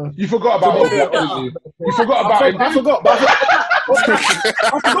better. You forgot about All Black. You forgot about him. I forgot about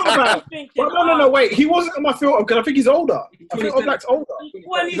him. No, wait. He wasn't on my filter because I think he's older. I think All Black's older. He's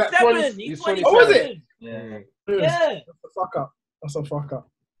 27. He's 27. Oh, is it? Yeah. That's a fuck up.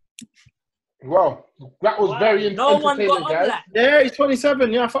 Well, that was very entertaining, guys. Yeah, he's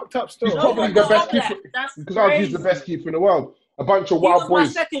 27. Yeah, I fucked up still. He's probably the best keeper. Because I was the best keeper in the world. A bunch of wild boys.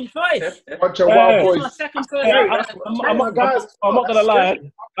 My second choice. A bunch of wild boys. My second choice. I'm not gonna lie.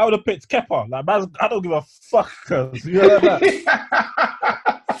 I would have picked Kepa. Like, I don't give a fuck. You know that.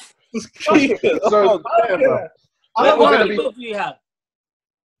 So, what keeper do you have?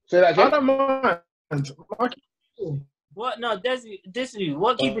 Say that again. I don't mind. What? No, Desi.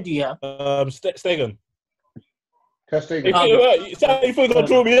 What keeper do you have? Stegen. Stegen. You thought you were gonna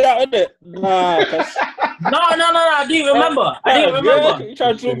throw me out, isn't it? Nah. No. I didn't remember. You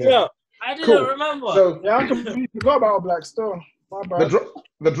tried to throw me out. I didn't remember. So yeah, I completely forgot about Black still. My bad.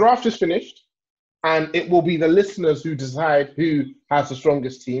 The draft is finished, and it will be the listeners who decide who has the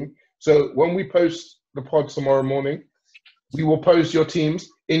strongest team. So when we post the pod tomorrow morning, we will post your teams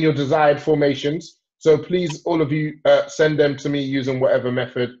in your desired formations. So please, all of you, send them to me using whatever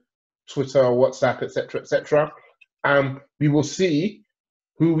method, Twitter, WhatsApp, etc., etc. And we will see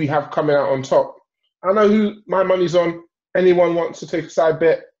who we have coming out on top. I know who my money's on. Anyone wants to take a side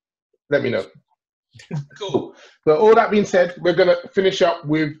bet, let me know. Cool. But all that being said, we're going to finish up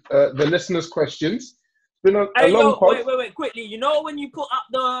with the listeners' questions. It's been a long pod. Wait, quickly. You know when you put up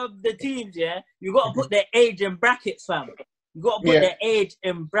the teams, yeah? You got to put their age in brackets, fam. You got to put their age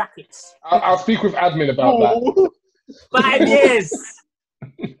in brackets. I'll speak with admin about that. 5 years.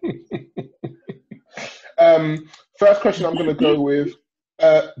 First question I'm going to go with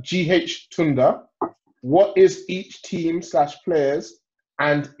GH Tunda. What is each team / players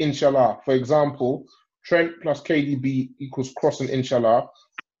and inshallah? For example, Trent plus KDB equals cross and inshallah.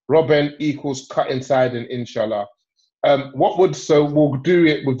 Robin equals cut inside and inshallah. We'll do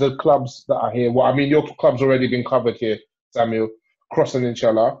it with the clubs that are here. Well, I mean, your club's already been covered here, Samuel. Cross and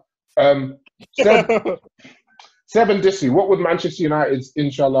inshallah. Seb and Dissi, what would Manchester United's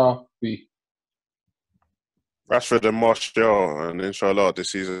inshallah be? Rashford and Martial and inshallah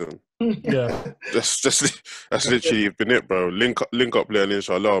this season. Yeah, that's literally been it, bro. Link up play and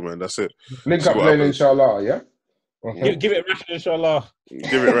inshallah, man. That's it. Link up play and inshallah, yeah. Okay. Give it Rash, inshallah.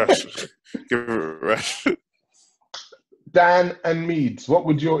 Give it Rash. Give it Rash. Dan and Meads, what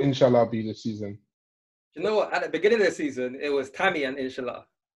would your inshallah be this season? You know what? At the beginning of the season, it was Tammy and inshallah.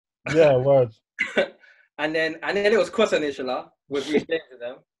 Yeah, word. and then it was Cross and inshallah with Reece James in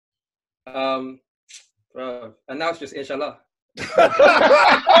them. Bro, and now it's just inshallah.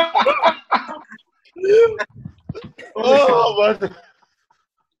 Oh, man.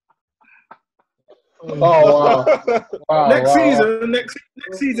 Oh wow! Next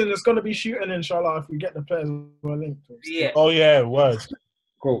season, it's going to be shooting, inshallah, if we get the players who are linked. Yeah. Oh yeah, word.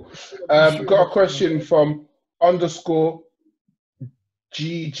 Cool. Got a question from _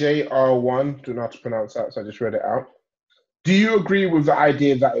 GJR1. Don't know how to pronounce that, so I just read it out. Do you agree with the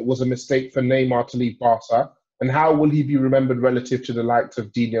idea that it was a mistake for Neymar to leave Barca? And how will he be remembered relative to the likes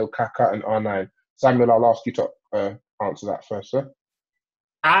of Dino, Kaká, and R9? Samuel, I'll ask you to answer that first, sir.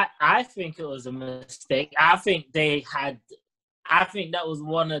 I think it was a mistake. I think that was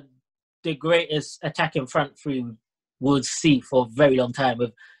one of the greatest attacking front three would see for a very long time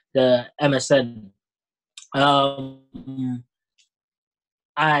with the MSN.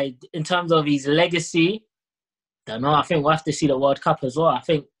 In terms of his legacy, don't know. I think we'll have to see the World Cup as well. I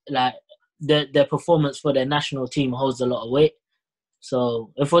think like their performance for their national team holds a lot of weight.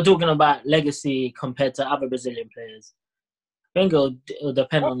 So if we're talking about legacy compared to other Brazilian players, I think it'll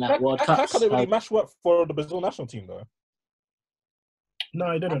depend on that World Cup. Kaká didn't really match work for the Brazil national team, though.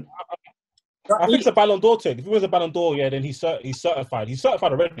 No, he didn't. I think it's a Ballon d'Or thing. If he was a Ballon d'Or, yeah, then he's certified. He's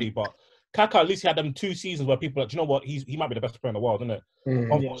certified already, but Kaká, at least he had them 2 seasons where people are like, you know what, he might be the best player in the world, isn't it?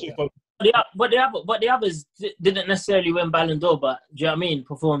 But the others didn't necessarily win Ballon d'Or, but do you know what I mean?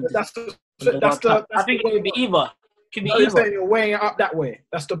 Performed. I think it could be either. You're saying you're weighing it up that way.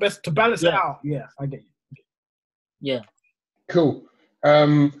 That's the best to balance it out. Yeah, I get you. Yeah. Cool.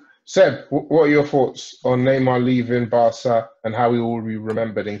 Seb, what are your thoughts on Neymar leaving Barca and how he will be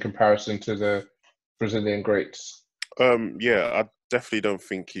remembered in comparison to the Brazilian greats? Yeah, I definitely don't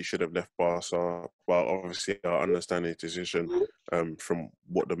think he should have left Barca. But obviously, I understand his decision from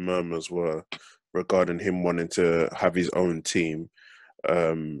what the murmurs were regarding him wanting to have his own team.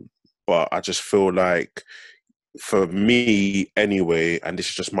 But I just feel like, for me anyway, and this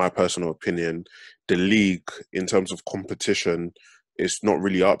is just my personal opinion, the league in terms of competition is not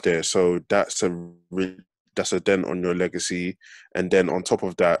really up there. So that's a dent on your legacy. And then on top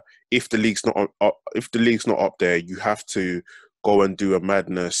of that, if the league's not up there, you have to go and do a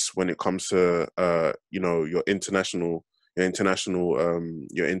madness when it comes to your international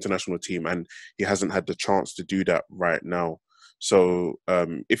team, and he hasn't had the chance to do that right now. So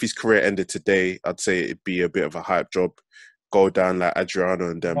if his career ended today, I'd say it'd be a bit of a hype job, go down like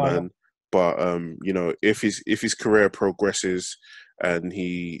Adriano and them, man. But if his career progresses and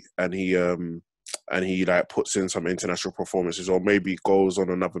he like puts in some international performances, or maybe goes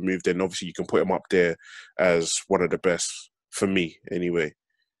on another move, then obviously you can put him up there as one of the best, for me anyway.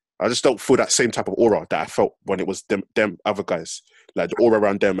 I just don't feel that same type of aura that I felt when it was them other guys. Like the aura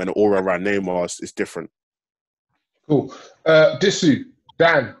around them and the aura around Neymar is different. Cool. Disu,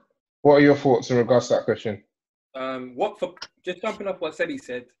 Dan, what are your thoughts in regards to that question? Just jumping off what Sebi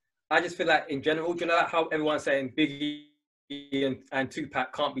said, I just feel like in general, do you know like how everyone's saying Biggie and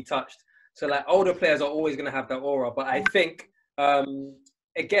Tupac can't be touched? So like older players are always going to have that aura. But I think,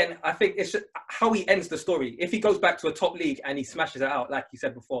 again, I think it's just how he ends the story. If he goes back to a top league and he smashes it out, like you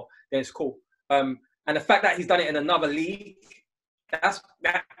said before, then it's cool. And the fact that he's done it in another league, that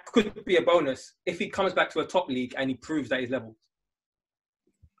could be a bonus if he comes back to a top league and he proves that he's level.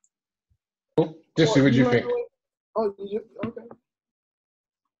 Cool. Jesse, what do you think? Okay.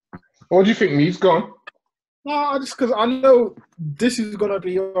 What do you think, Mees? Go on. No, just because I know this is going to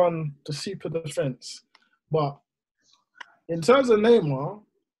be on the super defense. But in terms of Neymar,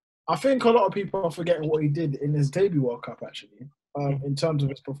 I think a lot of people are forgetting what he did in his debut World Cup, actually, in terms of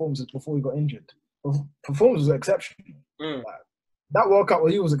his performances before he got injured. Performance was exceptional. Like, that World Cup,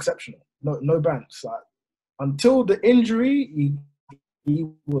 he was exceptional. No bans. Like, until the injury, he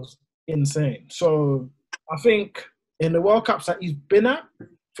was insane. So I think in the World Cups that he's been at, I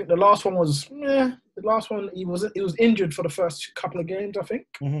think the last one was, the last one, he was injured for the first couple of games, I think.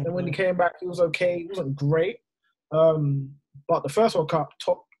 Mm-hmm. And when he came back, he was okay. He wasn't great. But the first World Cup,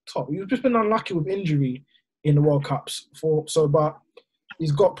 top. He's just been unlucky with injury in the World Cups. But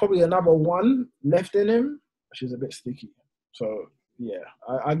he's got probably another one left in him, which is a bit sticky. So, yeah,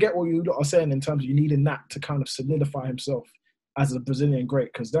 I get what you lot are saying in terms of you needing that to kind of solidify himself as a Brazilian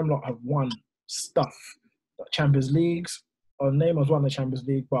great, because them lot have won stuff. Like Champions Leagues. Neymar's won the Champions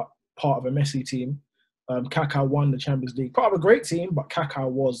League, but part of a Messi team. Kaká won the Champions League. Part of a great team, but Kaká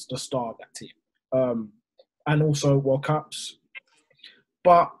was the star of that team. And also World Cups.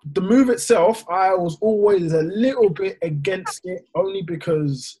 But the move itself, I was always a little bit against it, only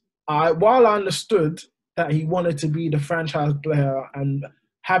because while I understood that he wanted to be the franchise player and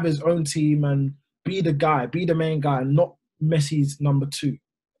have his own team and be the guy, be the main guy, not Messi's number 2.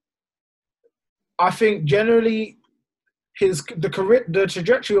 I think generally the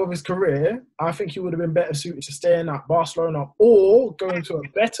trajectory of his career, I think he would have been better suited to staying at Barcelona or going to a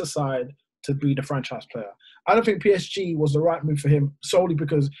better side to be the franchise player. I don't think PSG was the right move for him solely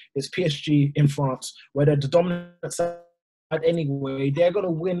because it's PSG in France, where they're the dominant side anyway. They're going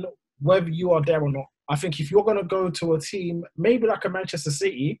to win whether you are there or not. I think if you're going to go to a team, maybe like a Manchester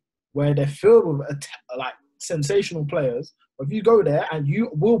City, where they're filled with like sensational players, if you go there and you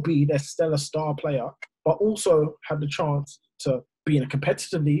will be their stellar star player, but also have the chance to be in a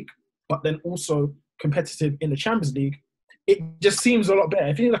competitive league, but then also competitive in the Champions League, it just seems a lot better.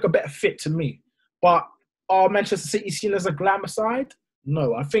 It feels like a better fit to me. But are Manchester City seen as a glamour side?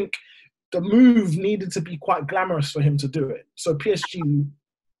 No, I think the move needed to be quite glamorous for him to do it. So PSG,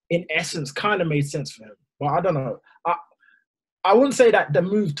 in essence, kind of made sense for him. But I don't know. I wouldn't say that the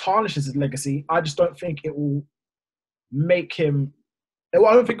move tarnishes his legacy. I just don't think it will make him... I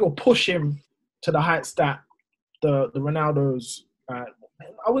don't think it will push him to the heights that the Ronaldos... I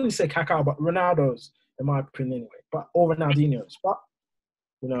wouldn't say Kaká, but Ronaldo's, in my opinion, anyway. Or Ronaldinho's. But,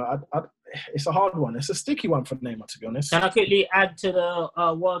 you know, it's a hard one. It's a sticky one for Neymar, to be honest. Can I quickly add to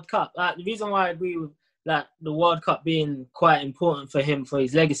the World Cup? The reason why I agree with the World Cup being quite important for him, for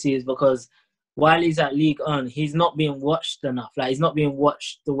his legacy, is because while he's at Ligue 1, he's not being watched enough. Like, he's not being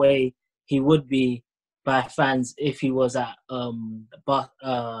watched the way he would be by fans if he was at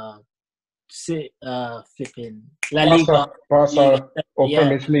flipping La Liga, Barca or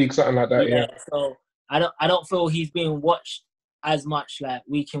Premier League, something like that. Yeah. So I don't feel he's being watched as much, like,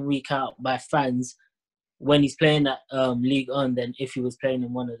 week in, week out by fans when he's playing at Ligue 1 than if he was playing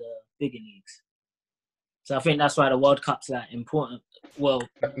in one of the bigger leagues. So I think that's why the World Cup's like important. Well,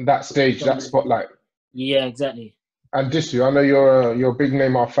 that stage, that spotlight. Yeah, exactly. And Disu, I know you're a big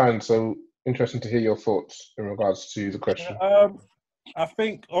Neymar fan, so interesting to hear your thoughts in regards to the question. I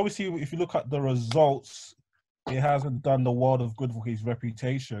think obviously if you look at the results, it hasn't done the world of good for his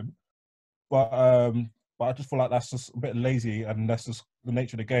reputation. But I just feel like that's just a bit lazy, and that's just the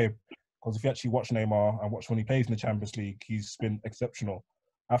nature of the game. Because if you actually watch Neymar and watch when he plays in the Champions League, he's been exceptional.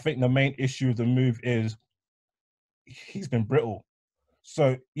 I think the main issue of the move is he's been brittle.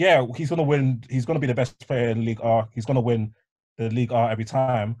 So yeah, he's going to win. He's going to be the best player in League R. He's going to win the League R every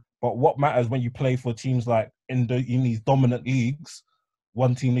time. But what matters when you play for teams like in these dominant leagues,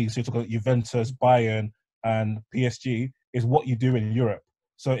 one-team leagues, so you talk about Juventus, Bayern, and PSG, is what you do in Europe.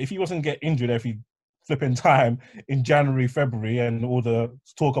 So if he wasn't get injured every flipping time in January, February, and all the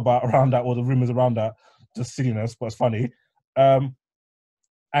talk about around that, all the rumours around that, just silliness, but it's funny. And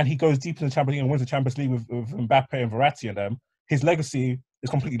he goes deep in the Champions League and wins the Champions League with Mbappe and Verratti and them, his legacy is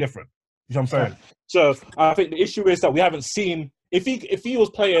completely different. You know what I'm saying? So I think the issue is that we haven't seen... If he was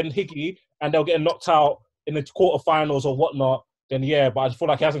playing Higgy and they'll get knocked out in the quarterfinals or whatnot, then yeah, but I feel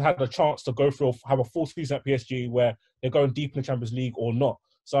like he hasn't had the chance to go through, have a full season at PSG where they're going deep in the Champions League or not.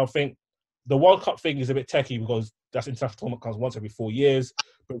 So I think the World Cup thing is a bit techie because that's international tournament comes once every 4 years.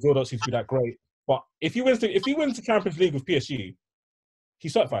 Brazil don't seem to be that great. But if he wins the Champions League with PSG,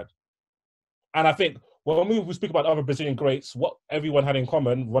 he's certified. And I think when we speak about other Brazilian greats, what everyone had in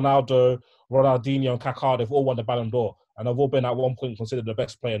common, Ronaldo, Ronaldinho, and Kaká, they've all won the Ballon d'Or. And they've all been at one point considered the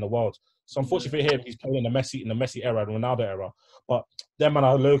best player in the world. So unfortunately for him, he's playing in the Messi era, the Ronaldo era. But them man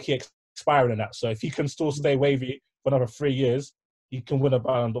are low-key expiring in that. So if he can still stay wavy for another 3 years, he can win a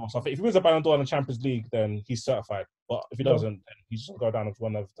Ballon d'Or. So I think if he wins a Ballon d'Or in the Champions League, then he's certified. But if he doesn't, then he's just going to go down as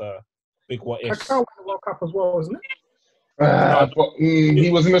one of the big what-ifs. Kaká won the World Cup as well, isn't it?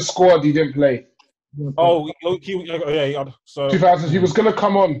 He was in the squad. He didn't play. Oh, so 2000. He was going to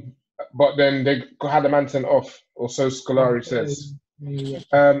come on, but then they had the man sent off, or so Scolari says.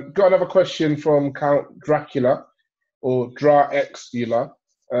 Got another question from Count Dracula, or Dra-X-Ula.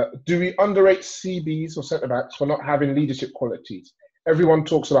 Do we underrate CBs or centre-backs for not having leadership qualities? Everyone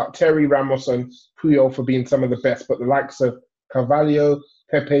talks about Terry, Ramos and Puyol for being some of the best, but the likes of Carvalho,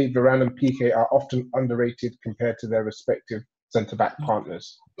 Pepe, Varane and Piqué are often underrated compared to their respective centre-back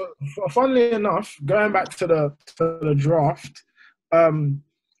partners. Funnily enough, going back to the draft,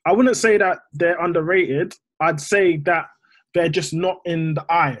 I wouldn't say that they're underrated. I'd say that they're just not in the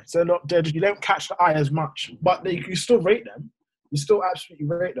eye. So you don't catch the eye as much, but you still rate them. You still absolutely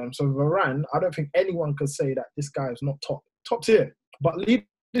rate them. So Varane, I don't think anyone could say that this guy is not top tier. But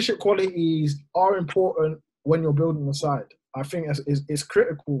leadership qualities are important when you're building a side. I think it's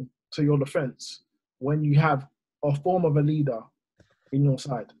critical to your defence when you have a form of a leader in your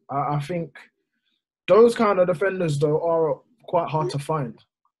side. I think those kind of defenders, though, are quite hard to find.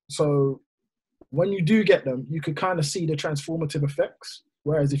 So when you do get them, you could kind of see the transformative effects.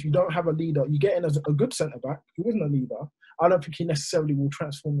 Whereas if you don't have a leader, you get in as a good centre-back who isn't a leader, I don't think he necessarily will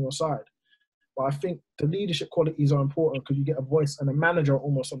transform your side. But I think the leadership qualities are important because you get a voice and a manager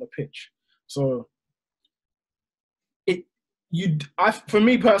almost on the pitch. So For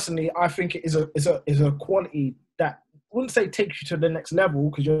me personally, I think it is a quality that I wouldn't say takes you to the next level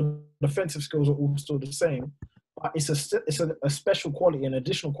because your defensive skills are all still the same, but it's a special quality, an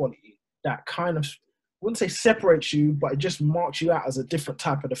additional quality that kind of, I wouldn't say separates you, but it just marks you out as a different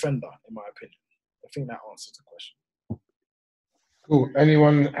type of defender, in my opinion. I think that answers the question. Cool.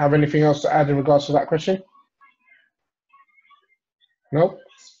 Anyone have anything else to add in regards to that question? No?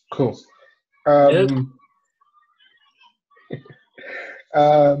 Cool.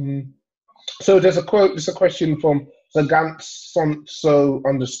 So there's a quote, there's a question from Zagantsonso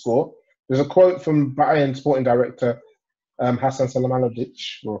 _. There's a quote from Bayern sporting director Hassan Salihamidzic.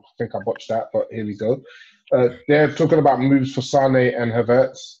 Well, I think I botched that, but here we go. They're talking about moves for Sane and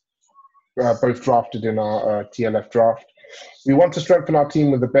Havertz, both drafted in our TLF draft. We want to strengthen our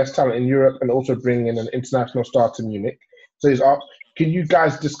team with the best talent in Europe and also bring in an international star to Munich. So he's up. Can you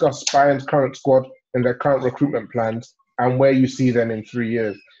guys discuss Bayern's current squad and their current recruitment plans and where you see them in 3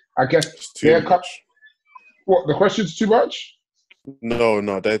 years? I guess they're what, the question's too much?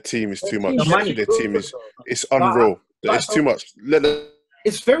 No, their team is too much. Their team is unreal. It's too much.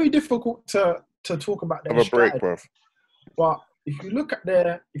 It's very difficult to talk about their have a break, bro. But if you look at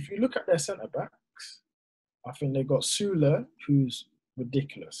their centre backs, I think they've got Sula, who's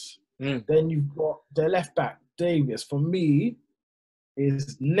ridiculous. Then you've got their left back, Davies. For me,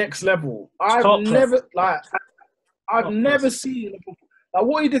 is next level. I've never seen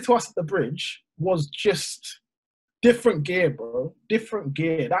what he did to us at the bridge was just different gear, bro. Different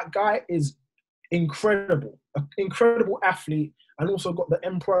gear. That guy is incredible. An incredible athlete, and also got the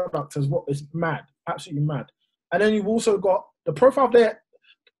end product as well. It's mad, absolutely mad. And then you've also got the profile there.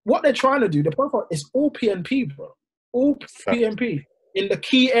 What they're trying to do, the profile is all PNP, bro. All PNP in the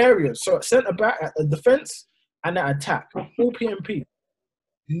key areas. So at centre back, at the defence, and at attack, all PNP.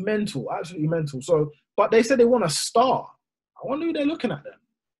 Mental, absolutely mental. So, but they said they want a star. I wonder who they're looking at then.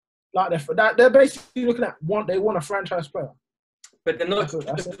 Like they're basically looking at they want a franchise player. But they're not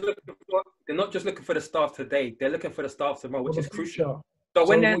just looking for the staff today. They're looking for the staff tomorrow, which is crucial. So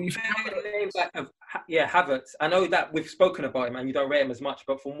when they're names like Havertz, I know that we've spoken about him and you don't rate him as much,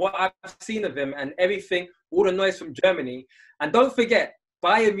 but from what I've seen of him and everything, all the noise from Germany, and don't forget,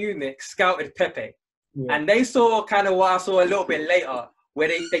 Bayern Munich scouted Pepe, and they saw kind of what I saw a little bit later, where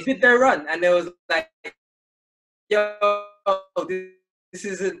they did their run, and there was like, yo, this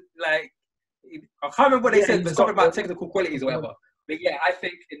isn't like, I can't remember what they said, but something about technical qualities or whatever. But yeah, I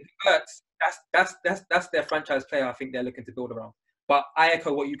think in Havertz, that's their franchise player. I think they're looking to build around. But I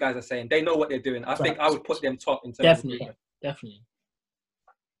echo what you guys are saying. They know what they're doing. I think I would put them top in terms of definitely.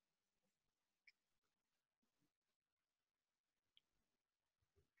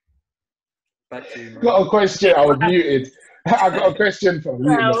 Back to you, Got a question. I was muted. I got a question from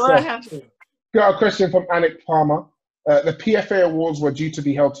Got a question from Anik Palmer. The PFA Awards were due to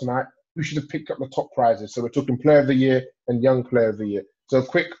be held tonight. Who should have picked up the top prizes? So we're talking Player of the Year and Young Player of the Year. So a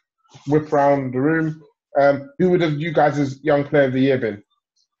quick whip around the room. Who would have you guys' Young Player of the Year been?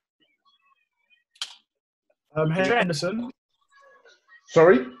 Henderson.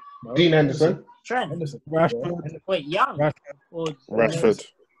 Sorry? No, Dean Henderson. Trent. Henderson. Rashford. Wait, Young? Rashford.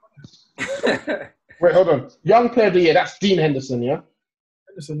 Wait, hold on. Young Player of the Year, that's Dean Henderson, yeah?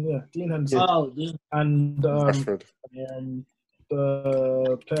 Henderson, yeah. Dean Henderson. Oh, Dean. And Rashford.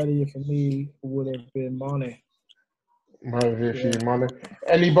 The Player of the Year for me would have been Mane. Mane.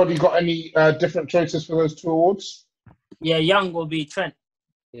 Anybody got any different choices for those two awards? Yeah, Young will be Trent.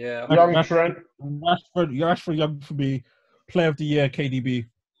 Yeah. Young Trent. Rashford, Young for me. Player of the Year, KDB.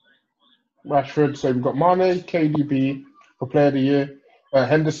 Rashford. So we've got Mane, KDB for Player of the Year.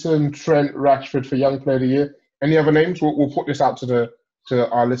 Henderson, Trent, Rashford for Young Player of the Year. Any other names? We'll put this out to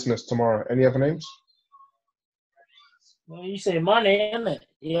our listeners tomorrow. Any other names? Well, you say Mane, isn't it?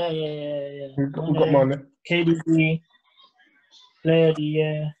 Yeah. We've got Mane. KDB. Player of the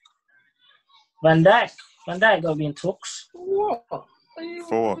Year. Van Dijk got to be in talks. What?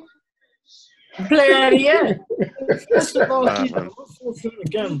 For Player of the Year. That's the man.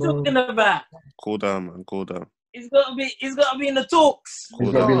 again, What are you talking about? Cool down, man. Cool down. He's got to be in the talks.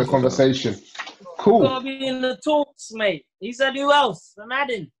 He's got to be in the conversation. Cool. He's got to be in the talks, mate. He said who else? I'm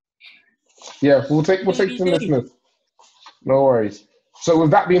adding. Yeah, we'll take some listeners. No worries. So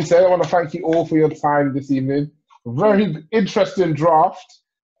with that being said, I want to thank you all for your time this evening. Very interesting draft.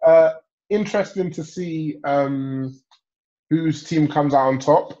 Interesting to see whose team comes out on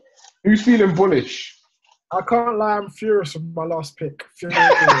top. Who's feeling bullish? I can't lie, I'm furious with my last pick.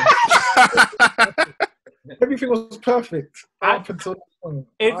 Everything was perfect up until that point.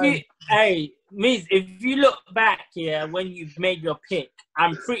 If you look back here when you made your pick,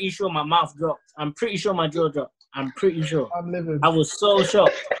 I'm pretty sure my mouth dropped. I'm pretty sure my jaw dropped. I'm pretty sure. I'm living. I was so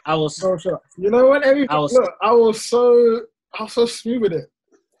shocked. You know what? Everything. I was so smooth with it.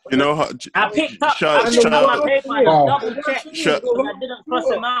 You know, I picked up my paper and double checked. I didn't cross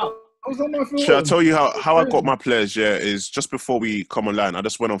them out. Should I tell you how I got my players? Yeah, is just before we come online, I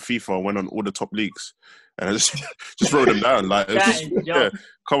just went on FIFA and went on all the top leagues, and I just wrote them down. Like,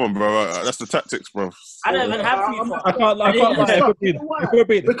 come on, bro, that's the tactics, bro. I don't even have FIFA. I can't lie.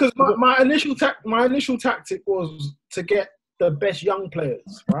 Because my initial tactic was to get the best young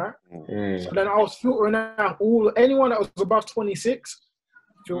players, right? So then I was filtering out anyone that was above 26.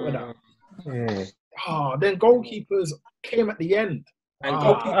 Filtered out. Then goalkeepers came at the end. And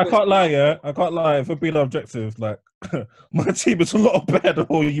I can't lie, yeah. I can't lie. If we're being objective, like my team is a lot better than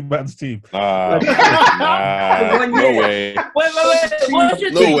all you man's team. No way. Wait. Watch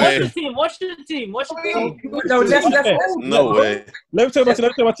your team. No way. Let me tell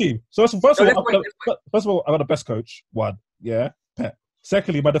you my team. So first of all, I got the best coach. One, yeah, Pep.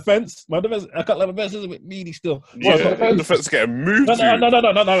 Secondly, my defense. I can't let my defense is a bit meaty still. Yeah, the defense is getting moved. No.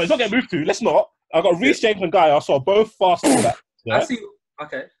 It's not getting moved to. Let's not. I got Reece James and Guy. I saw both fast back. Yeah. I see.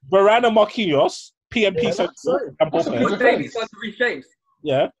 Okay. Varane and Marquinhos, PMP and both Davies to Reece James.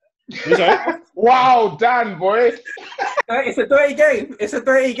 Yeah. Wow, Dan, boy. It's a dirty game. A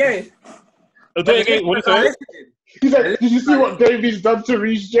dirty game. What do you say? He said, "Did you see what Davies done to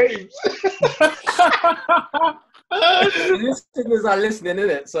Reece James?" Listeners are listening,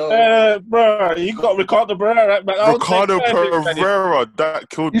 innit? So, bro, you got Ricardo Pereira. Ricardo Pereira, that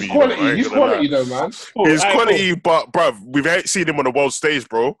killed me. He's quality though, man. He's quality, but bro, we've seen him on the world stage,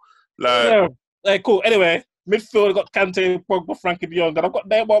 bro. Like, cool. Anyway, midfield, I got Kante, Pogba, Frankie de Jong, and I've got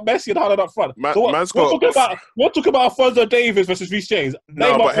Neymar, Messi, and Haaland up front. We're talking about Alphonso Davies versus Reece James.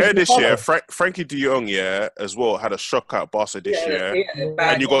 No, but here this year, Frankie de Jong, as well, had a shock at Barca this year.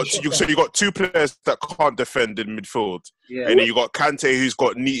 And you got two players that can't defend in midfield, and then you got Kante who's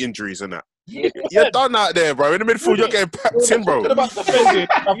got knee injuries and that. You're done out there, bro. In the midfield, you're getting packed in, bro. What about defending?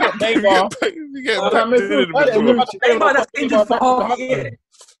 I've got Neymar. You're getting packed in the midfield. Neymar, that's injured for half a year.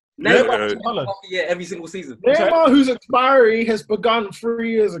 Every single season. Neymar, whose expiry has begun 3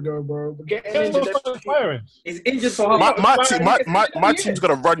 years ago, bro. He's injured for half. My team's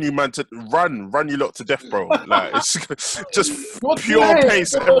gonna run you, man. Run you lot to death, bro. Like it's just pure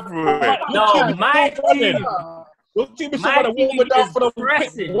pace everywhere. No, my team. Your team is somebody warming down for the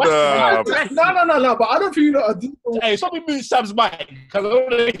pressing. No. But I don't feel you know. Hey, somebody move Sam's mic because I don't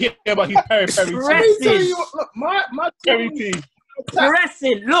want to hear about his Perry. My team.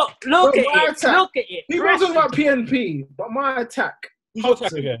 Pressing. Look at it. He was talking about PNP, but my attack. Who's your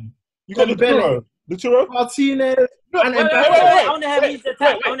attack again? You got Lutero, Martinez, and wait. I want to have his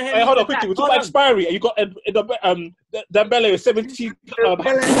attack. Hold on, quickly. We talk about expiry. You got Dembele with 17.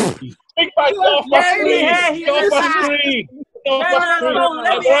 Big back off my screen. No.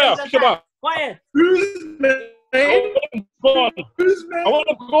 Quiet. Who's name? I want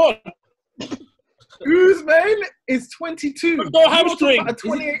to go on. Whose man is 22? No hamstring. A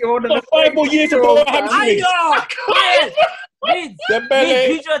 28-year-old. 5 more years of no hamstring. Quiet. Dembele.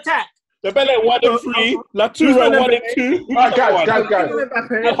 Who's your attack? Dembele 1 and 3. Laturo 1 and 2. Guys.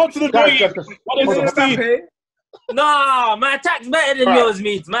 And on to the door. 1 and 16. No, my attack's better than yours,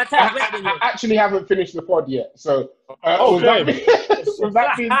 Meads. My attack's better than yours. I actually haven't finished the pod yet, so with that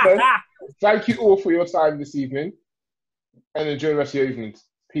being said, thank you all for your time this evening, and enjoy the rest of your evenings.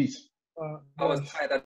 Peace. I was tired.